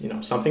that's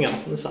something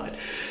else on the side.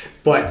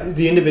 But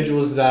the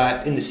individuals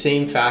that, in the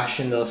same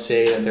fashion, they'll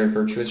say that they're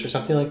virtuous or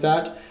something like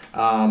that.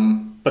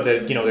 But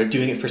they're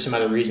doing it for some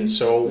other reason.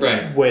 So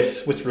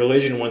with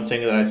religion, one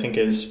thing that I think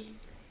is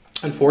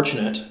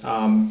unfortunate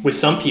with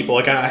some people,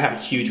 like I have a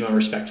huge amount of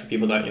respect for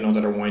people that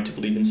that are wanting to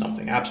believe in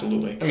something.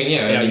 Absolutely. I mean,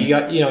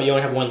 yeah. You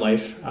only have one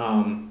life.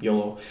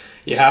 YOLO.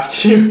 You have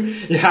to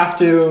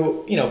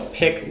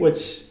pick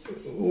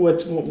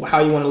how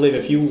you want to live.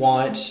 If you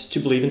want to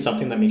believe in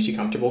something that makes you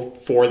comfortable,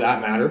 for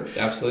that matter,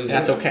 absolutely,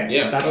 that's okay.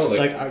 Yeah, that's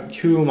totally. like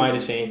who am I to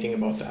say anything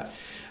about that?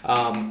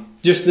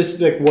 Just this,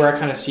 like, where I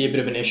kind of see a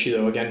bit of an issue,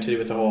 though, again, to do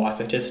with the whole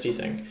authenticity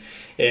thing,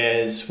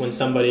 is when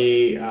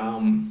somebody,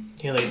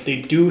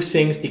 they do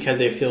things because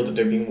they feel that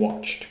they're being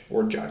watched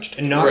or judged,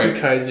 and not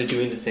because they're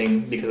doing the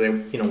thing because they,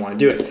 want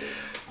to do it.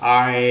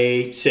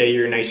 I say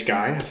you're a nice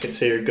guy. I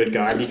say you're a good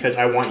guy because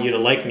I want you to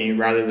like me,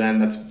 rather than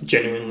that's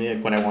genuinely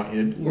like what I want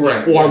you to do. Or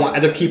I want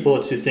other people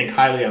to think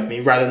highly of me,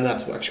 rather than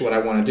that's actually what I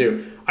want to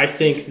do. I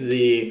think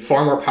the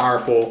far more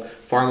powerful,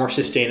 far more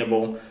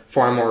sustainable,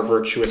 far more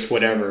virtuous,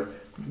 whatever,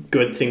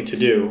 good thing to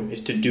do is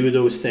to do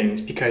those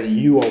things because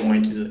you are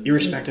wanting to do it,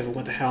 irrespective of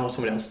what the hell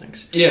somebody else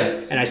thinks. Yeah.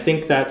 And I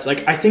think that's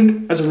like, I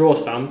think as a rule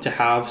of thumb, to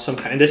have some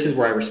kind, and this is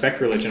where I respect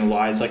religion a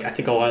lot, is like I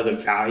think a lot of the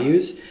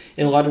values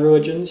in a lot of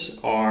religions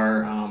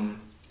are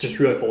just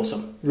really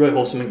wholesome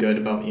and good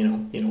about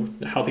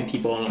helping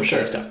people and all that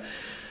kind of stuff.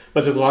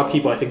 But there's a lot of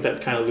people I think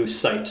that kind of lose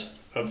sight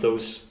of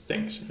those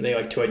things, and they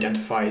like to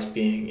identify as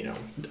being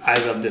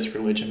as of this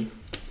religion.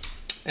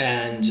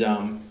 And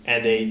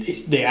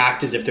they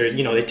act as if they're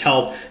they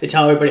tell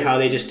everybody how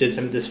they just did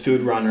this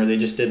food run, or they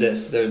just did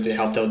this, they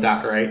helped out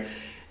that, right?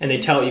 And they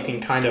tell, you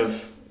can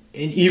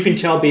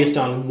tell based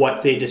on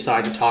what they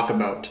decide to talk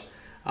about,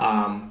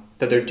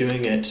 that they're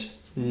doing it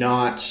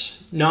not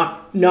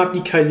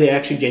because they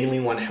actually genuinely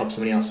want to help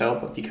somebody else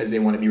out, but because they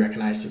want to be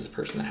recognized as a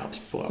person that helps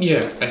people out. Yeah,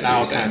 I see. That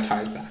all kind of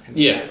ties back.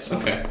 Yeah. So,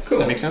 okay. Cool.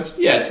 That makes sense.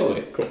 Yeah,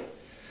 totally. Cool.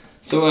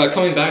 So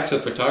coming back to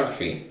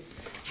photography.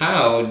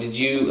 How do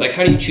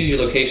you choose your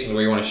locations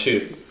where you want to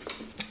shoot?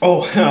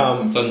 Oh,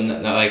 so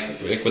not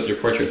like with your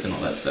portraits and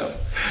all that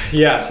stuff.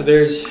 Yeah, so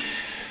there's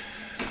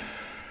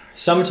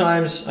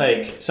sometimes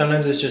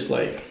it's just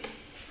like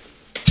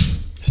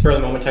spur of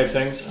the moment type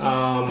things.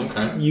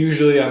 Okay.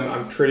 Usually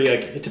I'm pretty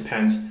it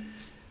depends.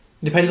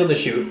 It depends on the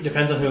shoot.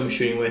 Depends on who I'm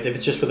shooting with. If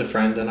it's just with a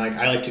friend, then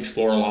I like to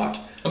explore a lot.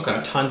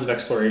 Okay. Tons of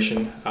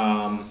exploration.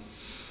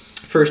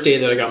 First day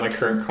that I got my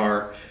current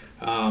car,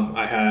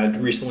 I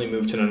had recently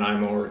moved to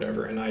Nanaimo or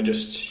whatever, and I had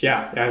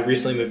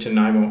recently moved to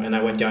Nanaimo, and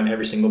I went down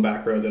every single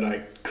back road that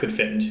I could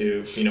fit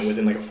into,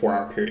 within like a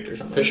 4-hour period or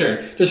something. For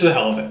sure. Just for the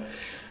hell of it.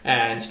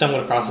 And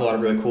stumbled across a lot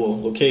of really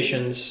cool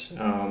locations.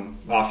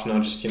 Often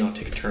I'll just,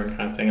 take a turn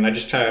kind of thing, and I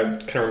just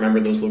kind of remember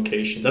those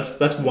locations.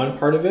 That's one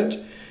part of it.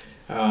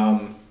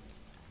 And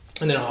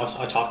then I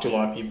talk to a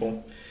lot of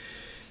people.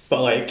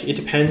 But like, it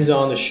depends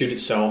on the shoot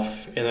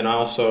itself, and then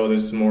also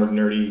there's the more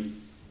nerdy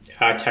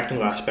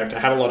technical aspect. I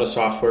have a lot of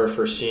software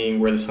for seeing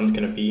where the sun's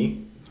going to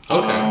be.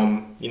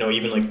 Okay.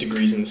 Even like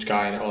degrees in the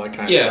sky and all that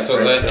kind of stuff. Yeah,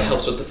 so that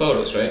helps with the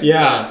photos, right?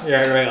 Yeah,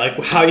 right.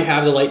 Like how you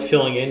have the light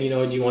filling in, do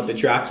you want the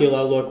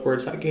Dracula look where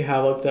it's like you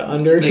have like the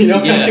under, kind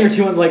of thing, or do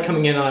you want light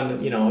coming in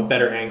on, a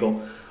better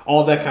angle?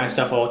 All of that kind of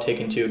stuff I'll take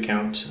into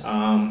account.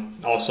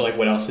 Also, like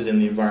what else is in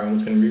the environment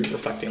that's going to be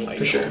reflecting light,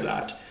 and all of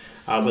that.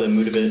 What the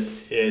mood of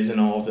it is and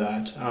all of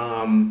that.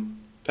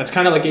 That's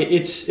kind of like,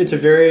 it's a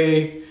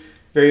very,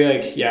 very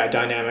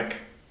dynamic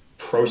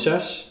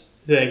process.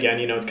 Then again,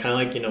 it's kind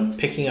of like,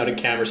 picking out a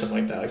camera or something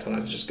like that. Like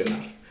sometimes it's just good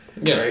enough.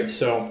 Yeah. Right.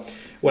 So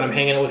when I'm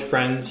hanging out with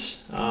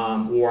friends,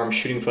 or I'm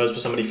shooting photos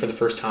with somebody for the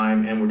first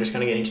time, and we're just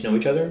kind of getting to know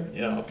each other,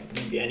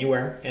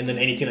 anywhere, and then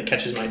anything that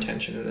catches my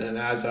attention. And then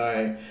as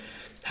I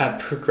have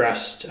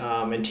progressed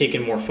and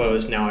taken more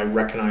photos, now I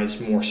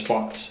recognize more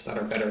spots that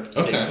are better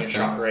taking a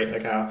shot. Right.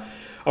 Like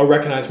I'll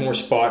recognize more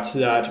spots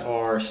that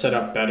are set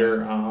up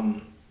better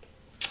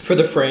for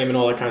the frame and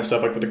all that kind of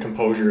stuff, like what the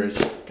composure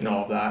is and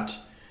all of that.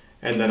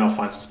 And then I'll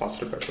find some spots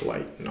that are better for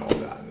light and all of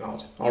that. And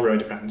all really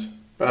depends.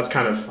 But that's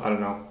kind of, I don't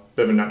know, a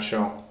bit of a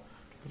nutshell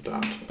of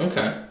that.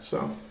 Okay.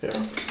 So,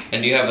 yeah.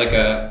 And do you have like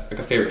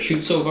a favorite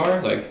shoot so far?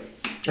 Like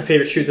a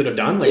favorite shoot that I've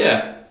done? Like,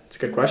 yeah. It's a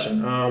good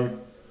question.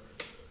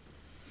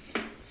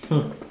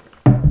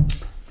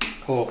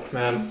 Oh,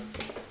 man.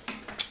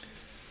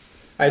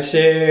 I'd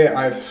say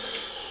I've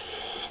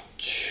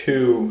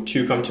two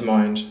come to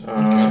mind.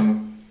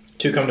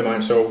 Two come to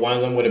mind. So one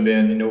of them would have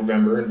been in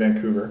November in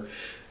Vancouver.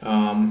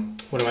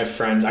 One of my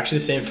friends, actually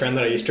the same friend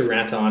that I used to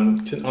rant on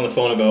the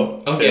phone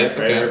about.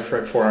 Okay. For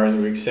like 4 hours a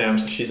week, Sam.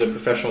 So she's a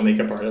professional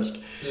makeup artist.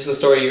 Is this the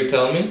story you were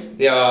telling me?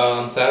 Yeah,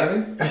 on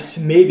Saturday?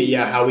 Maybe,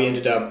 yeah. How we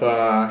ended up.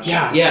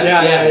 Yeah.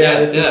 That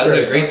was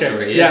a great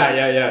story.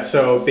 Yeah.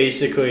 So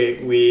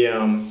basically, we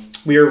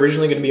were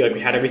originally going to be like,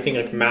 we had everything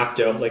like mapped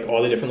out, like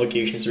all the different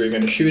locations we were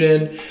going to shoot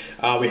in.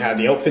 We had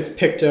the outfits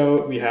picked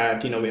out. We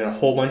had a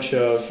whole bunch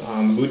of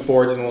mood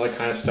boards and all that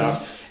kind of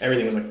stuff.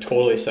 Everything was like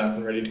totally set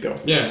and ready to go.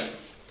 Yeah.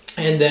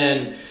 And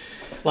then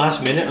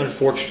last minute,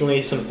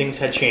 unfortunately, some things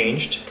had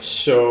changed.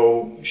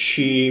 So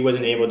she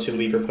wasn't able to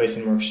leave her place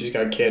anymore. She's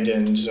got a kid,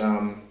 and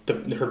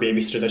her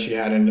babysitter that she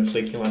had ended up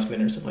flaking last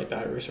minute or something like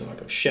that. We were sort of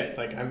like, oh shit,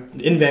 like I'm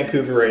in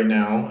Vancouver right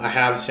now. I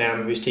have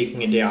Sam who's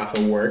taking a day off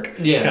of work,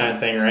 kind of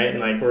thing, right?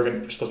 And like we're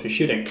supposed to be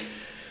shooting.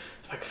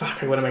 Like,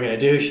 fuck, what am I gonna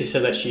do? She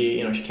said that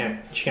she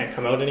can't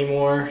come out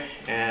anymore,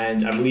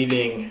 and I'm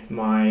leaving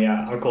my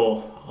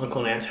uncle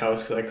and aunt's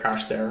house because I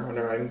crashed there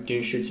whenever I'm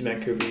doing shoots in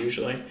Vancouver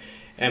usually.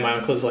 And my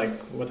uncle's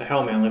like, what the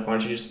hell, man? Like, why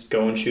don't you just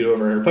go and shoot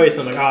over at her place?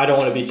 And I'm like, I don't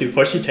want to be too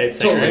pushy type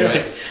thing. Totally, right? I was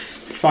like,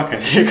 fuck, I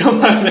said, come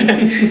on,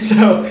 man.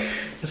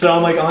 So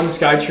I'm like on the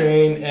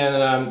SkyTrain, and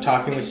I'm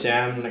talking with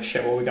Sam. I'm like,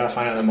 shit, well, we gotta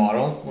find another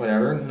model,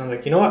 whatever. And I'm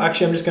like, you know what?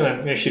 Actually,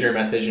 I'm gonna shoot her a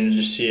message and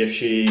just see if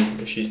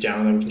she's down,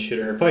 and then we can shoot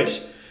at her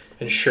place.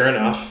 And sure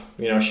enough,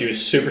 she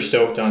was super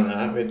stoked on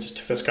that. We just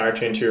took the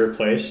SkyTrain to her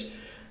place.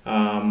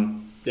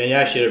 And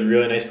yeah, she had a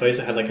really nice place.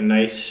 It had like a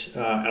nice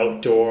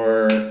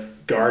outdoor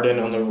garden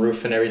on the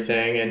roof and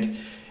everything, and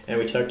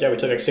we took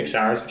like 6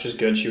 hours, which was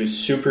good. She was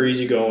super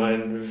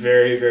easygoing,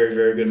 very, very,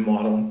 very good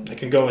model. I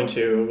can go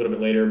into a little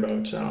bit later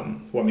about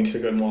what makes a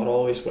good model,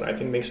 at least what I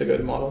think makes a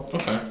good model.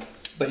 Okay.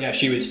 But yeah,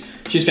 she's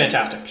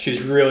fantastic. She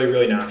was really,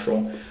 really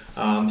natural.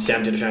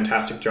 Sam did a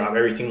fantastic job.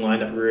 Everything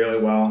lined up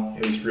really well.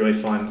 It was really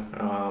fun.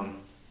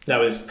 That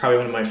was probably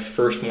one of my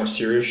first more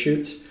serious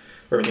shoots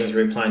where everything was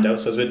really planned out,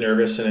 so I was a bit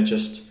nervous, and it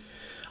just,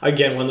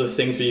 again, one of those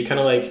things where you kind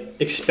of like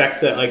expect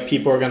that like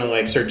people are gonna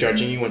like start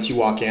judging you once you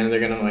walk in, and they're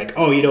gonna like,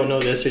 oh, you don't know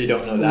this or you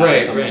don't know that,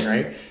 or something,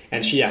 right?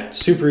 And she,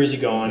 super easy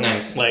going,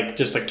 nice, like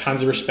just like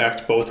tons of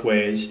respect both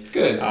ways.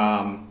 Good.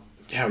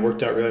 It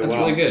worked out really well. That's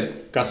really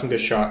good. Got some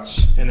good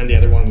shots, and then the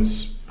other one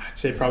was, I'd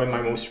say, probably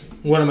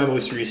one of my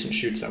most recent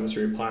shoots that was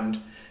really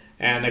planned.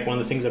 And like one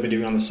of the things I've been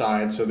doing on the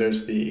side, so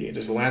there's the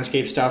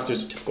landscape stuff,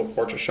 there's the typical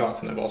portrait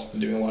shots, and I've also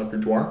been doing a lot of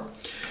boudoir.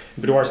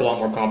 Boudoir is a lot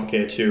more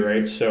complicated too,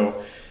 right?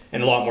 So,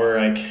 and a lot more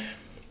like,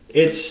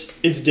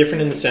 it's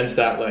different in the sense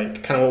that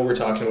like kind of what we were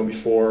talking about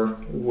before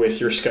with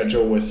your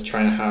schedule with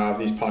trying to have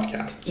these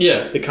podcasts.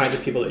 Yeah. The kinds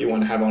of people that you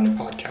want to have on your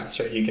podcast,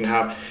 right? You can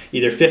have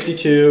either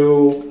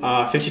 52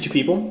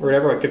 people or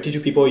whatever, like 52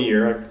 people a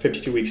year, like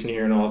 52 weeks in a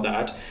year and all of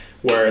that,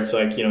 where it's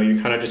like,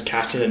 you're kind of just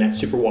casting the net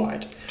super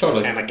wide.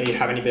 Totally. And like you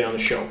have anybody on the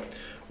show.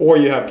 Or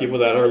you have people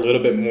that are a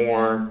little bit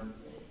more,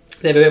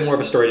 they have a bit more of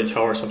a story to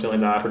tell or something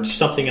like that, or just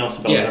something else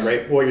about that,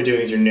 right? What you're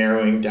doing is you're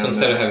narrowing down. So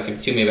instead of having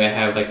 52, maybe I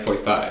have like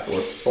 45 or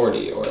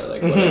 40 or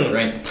like whatever,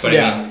 right? But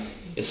I mean,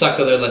 it sucks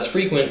that they're less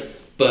frequent,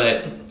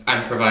 but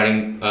I'm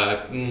providing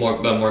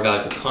more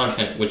valuable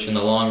content, which in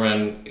the long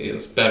run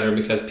is better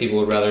because people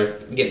would rather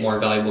get more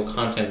valuable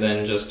content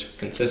than just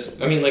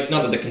consistent. I mean, like,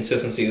 not that the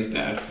consistency is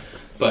bad,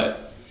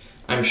 but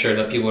I'm sure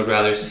that people would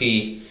rather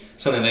see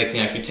something they can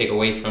actually take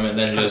away from it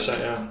than just like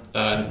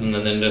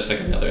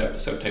another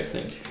episode type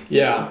thing.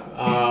 Yeah,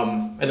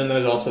 and then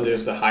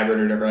there's the hybrid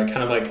or whatever. I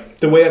kind of like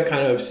the way I've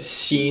kind of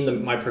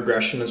seen my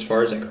progression as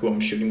far as like who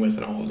I'm shooting with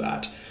and all of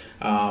that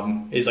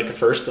is like at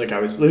first like I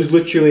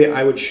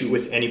would shoot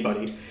with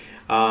anybody,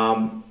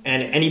 and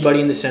anybody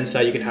in the sense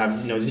that you can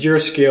have zero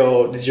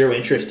skill, zero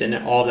interest in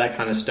it, all of that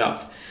kind of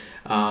stuff.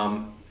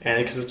 And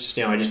because it's just,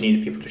 I just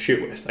needed people to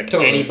shoot with, like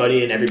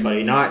anybody and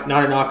everybody, not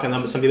a knock on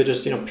them, but some people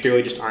just,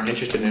 purely just aren't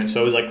interested in it.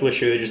 So it was like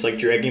literally just like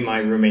dragging my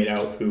roommate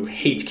out who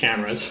hates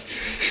cameras.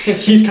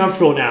 He's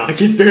comfortable now. Like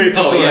he's very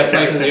comfortable. Oh yeah,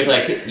 because you're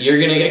like, you're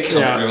going to get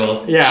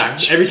comfortable. Yeah.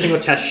 Every single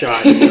test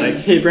shot, it's like,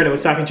 hey Brendan,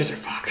 what's happening? Just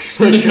like,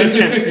 fuck.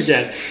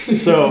 Again.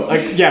 So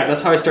like,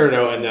 that's how I started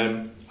out. And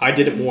then I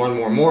did it more and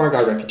more and more. I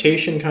got a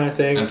reputation kind of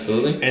thing.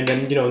 Absolutely. And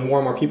then, more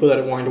and more people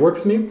that wanted to work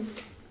with me.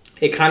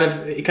 It kind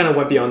of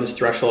went beyond this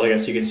threshold, I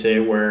guess you could say,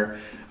 where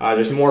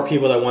there's more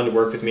people that wanted to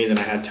work with me than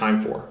I had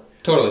time for.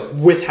 Totally.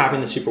 With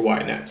having the super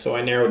wide net. So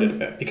I narrowed it a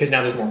bit because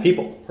now there's more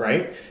people,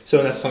 right?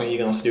 So that's something you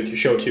can also do with your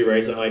show too, right?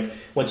 Is that like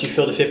once you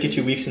fill the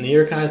 52 weeks in the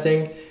year kind of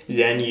thing,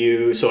 then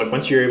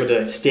once you're able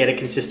to stay at a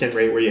consistent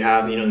rate where you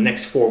have, the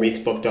next 4 weeks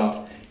booked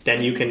off,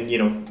 then you can,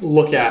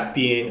 look at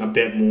being a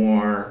bit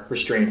more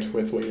restrained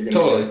with what you're going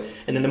to do.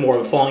 And then the more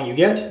of a following you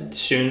get,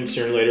 sooner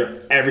or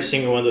later, every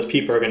single one of those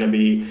people are going to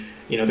be,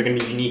 they're going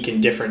to be unique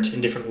and different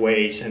in different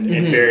ways and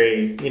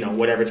very,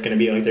 whatever it's going to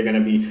be. Like they're going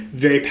to be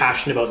very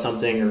passionate about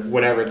something or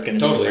whatever it's going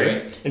to be,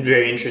 right? And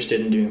very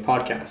interested in doing a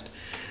podcast.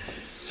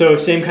 So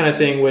same kind of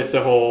thing with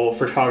the whole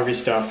photography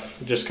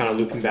stuff, just kind of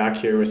looping back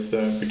here with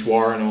the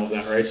boudoir and all of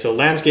that, right? So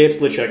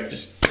landscapes, literally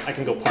just I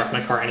can go park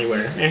my car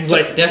anywhere. And it's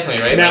like,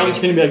 definitely, right? Now it's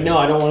going to be like, no,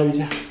 I don't want to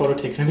be photo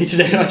taken of me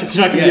today. Like, it's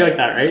not going to be like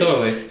that, right?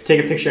 Totally.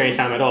 Take a picture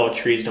anytime at all.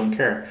 Trees don't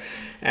care.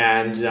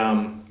 And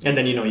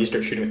then, you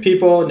start shooting with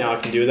people. Now I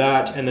can do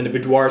that. And then the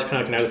boudoir is kind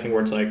of like another thing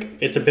where it's like,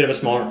 it's a bit of a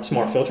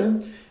smaller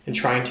filter. And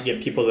trying to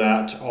get people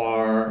that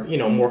are,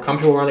 more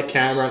comfortable around the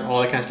camera and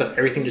all that kind of stuff,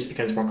 everything just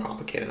becomes more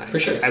complicated. For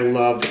sure. I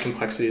love the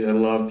complexities. I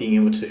love being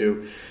able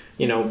to,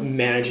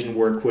 manage and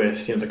work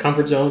with, the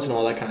comfort zones and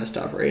all that kind of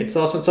stuff, right? It's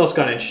also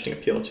got an interesting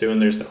appeal too,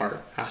 and there's the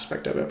art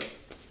aspect of it.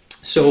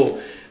 So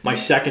my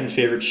second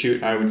favorite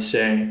shoot, I would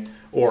say,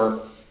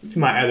 or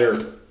my other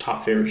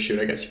top favorite shoot,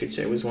 I guess you could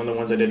say, was one of the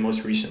ones I did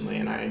most recently,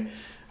 and I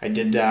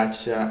did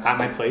that at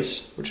my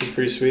place, which was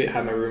pretty sweet. I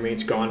had my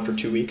roommates gone for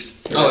 2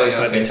 weeks. Oh, yeah, so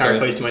I had the entire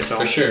place to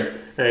myself. For sure.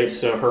 Right,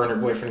 so her and her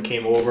boyfriend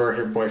came over.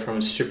 Her boyfriend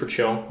was super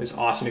chill. It was an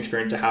awesome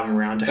experience to have him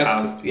around,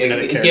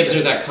 it gives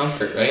her that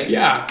comfort, right?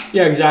 Yeah,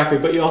 exactly.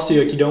 But you also,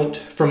 you don't,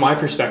 from my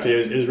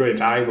perspective, it was really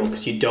valuable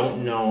because you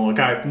don't know,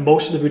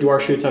 most of the boudoir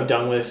shoots I've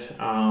done with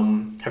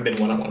have been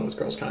one-on-one with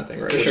girls kind of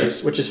thing, right?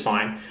 Which is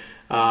fine.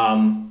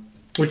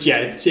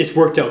 It's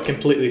worked out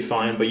completely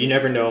fine, but you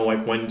never know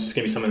when it's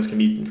gonna be someone that's gonna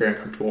be very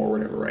uncomfortable or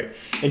whatever, right?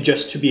 And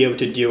just to be able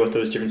to deal with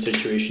those different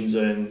situations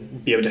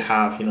and be able to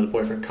have the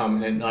boyfriend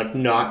come and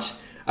not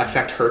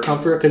affect her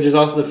comfort, because there's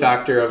also the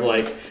factor of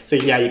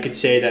you could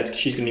say that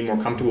she's gonna be more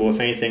comfortable if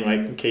anything,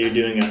 okay, you're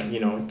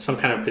doing some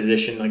kind of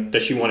position,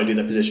 does she want to do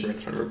that position right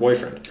in front of her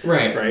boyfriend,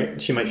 right?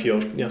 She might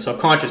feel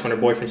self-conscious when her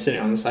boyfriend's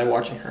sitting on the side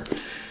watching her.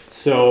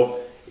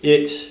 So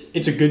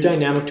it's a good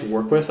dynamic to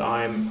work with.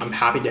 I'm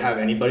happy to have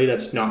anybody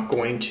that's not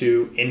going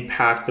to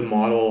impact the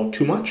model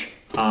too much.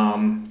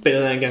 But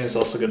then again, it's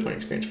also a good learning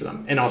experience for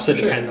them. And also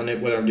depends on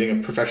whether I'm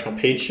doing a professional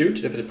paid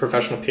shoot. If it's a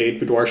professional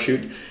paid boudoir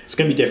shoot, it's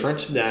going to be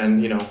different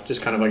than,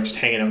 just kind of just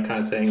hanging out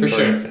kind of thing. For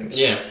sure. Things.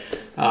 Yeah.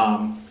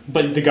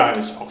 But the guy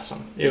was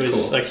awesome. It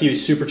was cool. he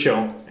was super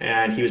chill,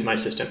 and he was my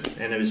assistant,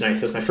 and it was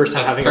nice. That's my first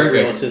time having a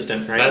real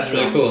assistant, right? That's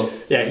really cool.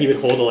 Yeah, he would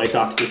hold the lights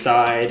off to the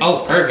side.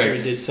 Oh, perfect.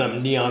 We did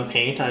some neon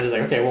paint. I was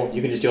like, okay, well,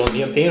 you can just do all the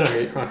neon paint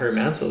on her,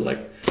 man. So I was like,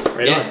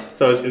 right on.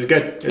 So it was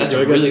good. It was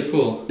really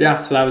cool.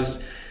 Yeah, so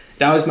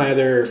that was my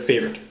other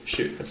favorite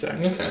shoot, I'd say.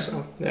 Okay.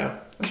 So, yeah.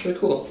 That's really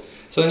cool.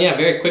 So then,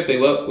 very quickly,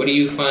 what do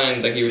you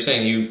find, like you were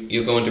saying,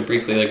 you go into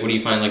briefly, what do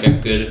you find a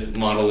good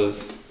model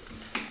is?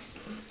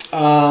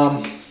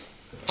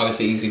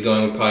 Obviously,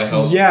 easygoing would probably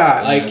help.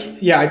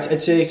 Yeah,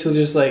 I'd say, so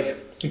there's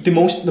the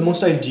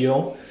most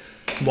ideal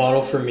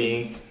model for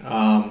me,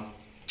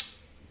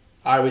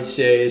 I would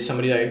say is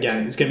somebody that,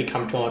 again, is going to be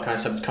comfortable, all that kind of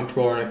stuff, it's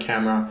comfortable around a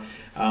camera.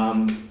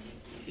 So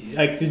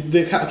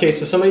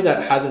somebody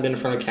that hasn't been in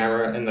front of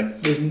camera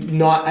and is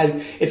not as,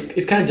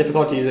 it's kind of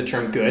difficult to use the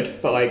term good,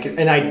 but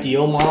an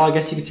ideal model, I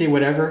guess you could say,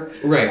 whatever.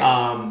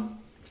 Right.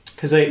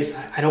 Because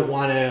I don't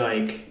want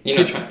to You're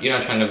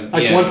not trying to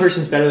one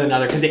person's better than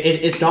another, because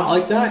it's not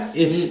like that.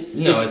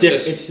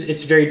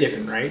 It's very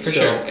different, right? For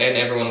sure, and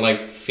everyone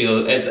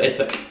feels it's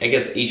I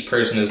guess each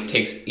person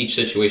takes each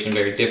situation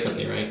very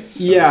differently, right?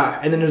 So. Yeah,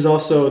 and then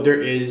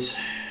there is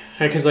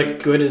because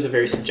good is a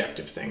very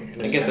subjective thing.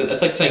 I guess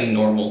it's like saying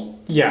normal.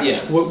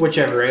 Yeah,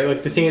 whichever,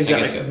 right? The thing is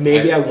that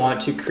maybe I want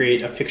to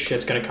create a picture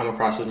that's going to come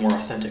across as more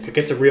authentic.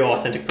 It's a real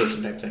authentic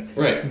person type thing.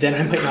 Right. Then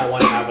I might not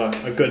want to have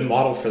a good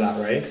model for that,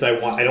 right? Because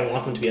I don't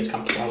want them to be as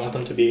comfortable. I want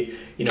them to be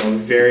a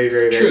very,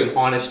 very, very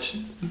honest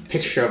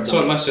picture of them. So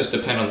it must just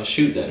depend on the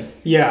shoot then.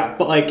 Yeah,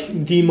 but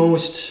the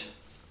most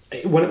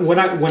when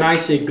I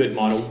say good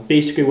model,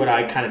 basically what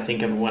I kind of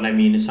think of what I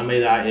mean is somebody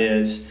that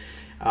is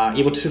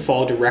able to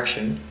follow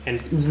direction and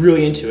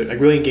really into it,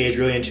 really engaged,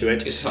 really into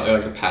it. It's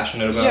something you're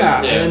passionate about. Yeah,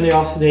 and then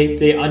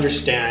they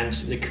understand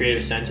the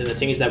creative sense, and the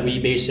thing is that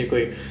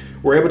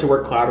we're able to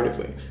work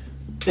collaboratively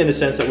in the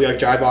sense that we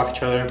drive off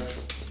each other.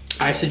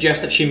 I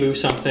suggest that she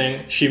moves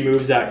something, she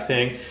moves that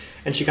thing,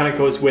 and she kind of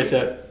goes with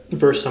it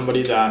versus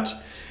somebody that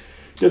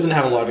doesn't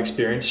have a lot of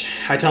experience.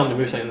 I tell them to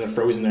move something and they're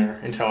frozen there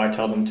until I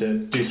tell them to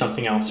do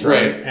something else,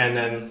 right? And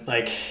then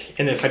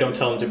and if I don't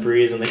tell them to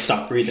breathe, then they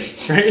stop breathing,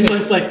 right? So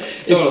it's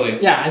totally.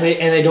 And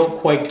they don't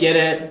quite get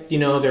it.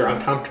 They're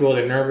uncomfortable,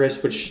 they're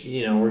nervous, which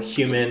we're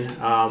human,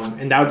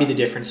 and that would be the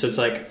difference. So it's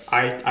I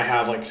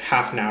have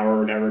half an hour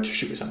or whatever to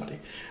shoot with somebody.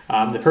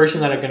 The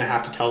person that I'm gonna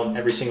have to tell them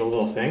every single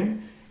little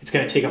thing, it's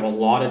going to take up a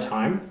lot of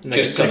time.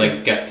 Just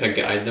to get to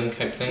guide them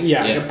type thing?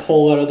 Yeah, I can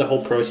pull out of the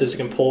whole process. I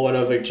can pull out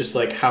of just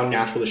how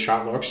natural the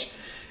shot looks.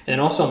 And then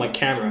also on my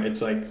camera,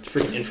 it's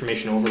freaking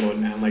information overload,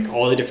 man.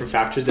 All the different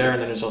factors there. And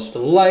then there's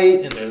also the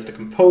light and there's the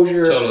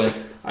composure. Totally.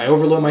 I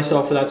overload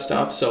myself for that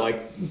stuff. So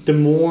the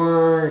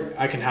more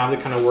I can have the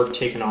kind of work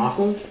taken off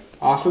of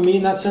me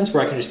in that sense,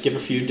 where I can just give a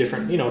few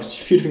different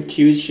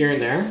cues here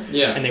and there.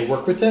 Yeah. And they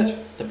work with it,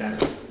 the better.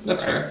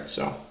 That's fair.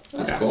 So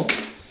that's cool.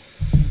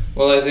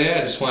 Well, Isaiah,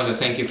 I just wanted to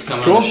thank you for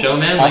coming on the show,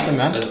 man. Awesome,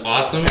 man. That's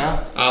awesome.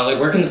 Yeah.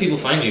 Where can the people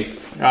find you?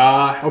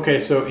 Okay,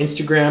 so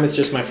Instagram is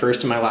just my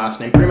first and my last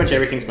name. Pretty much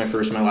everything's my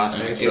first and my last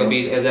name. So.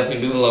 It'll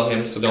definitely be below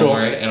him, so don't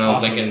worry. And I'll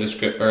link in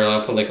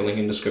I'll put a link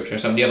in the description or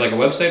something. Do you have a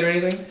website or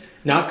anything?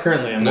 Not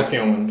currently. I'm working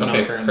on one, but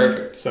not currently.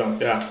 Perfect. So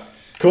yeah.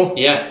 Cool.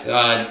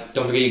 Yeah.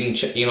 Don't forget you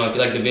can if you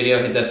like the video,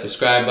 hit that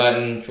subscribe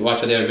button.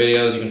 Watch other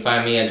videos. You can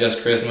find me at Just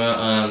Charisma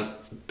on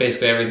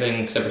basically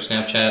everything except for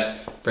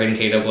Snapchat. Braden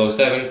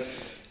K007.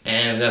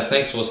 And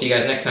thanks. We'll see you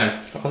guys next time.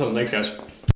 Awesome. Thanks, guys.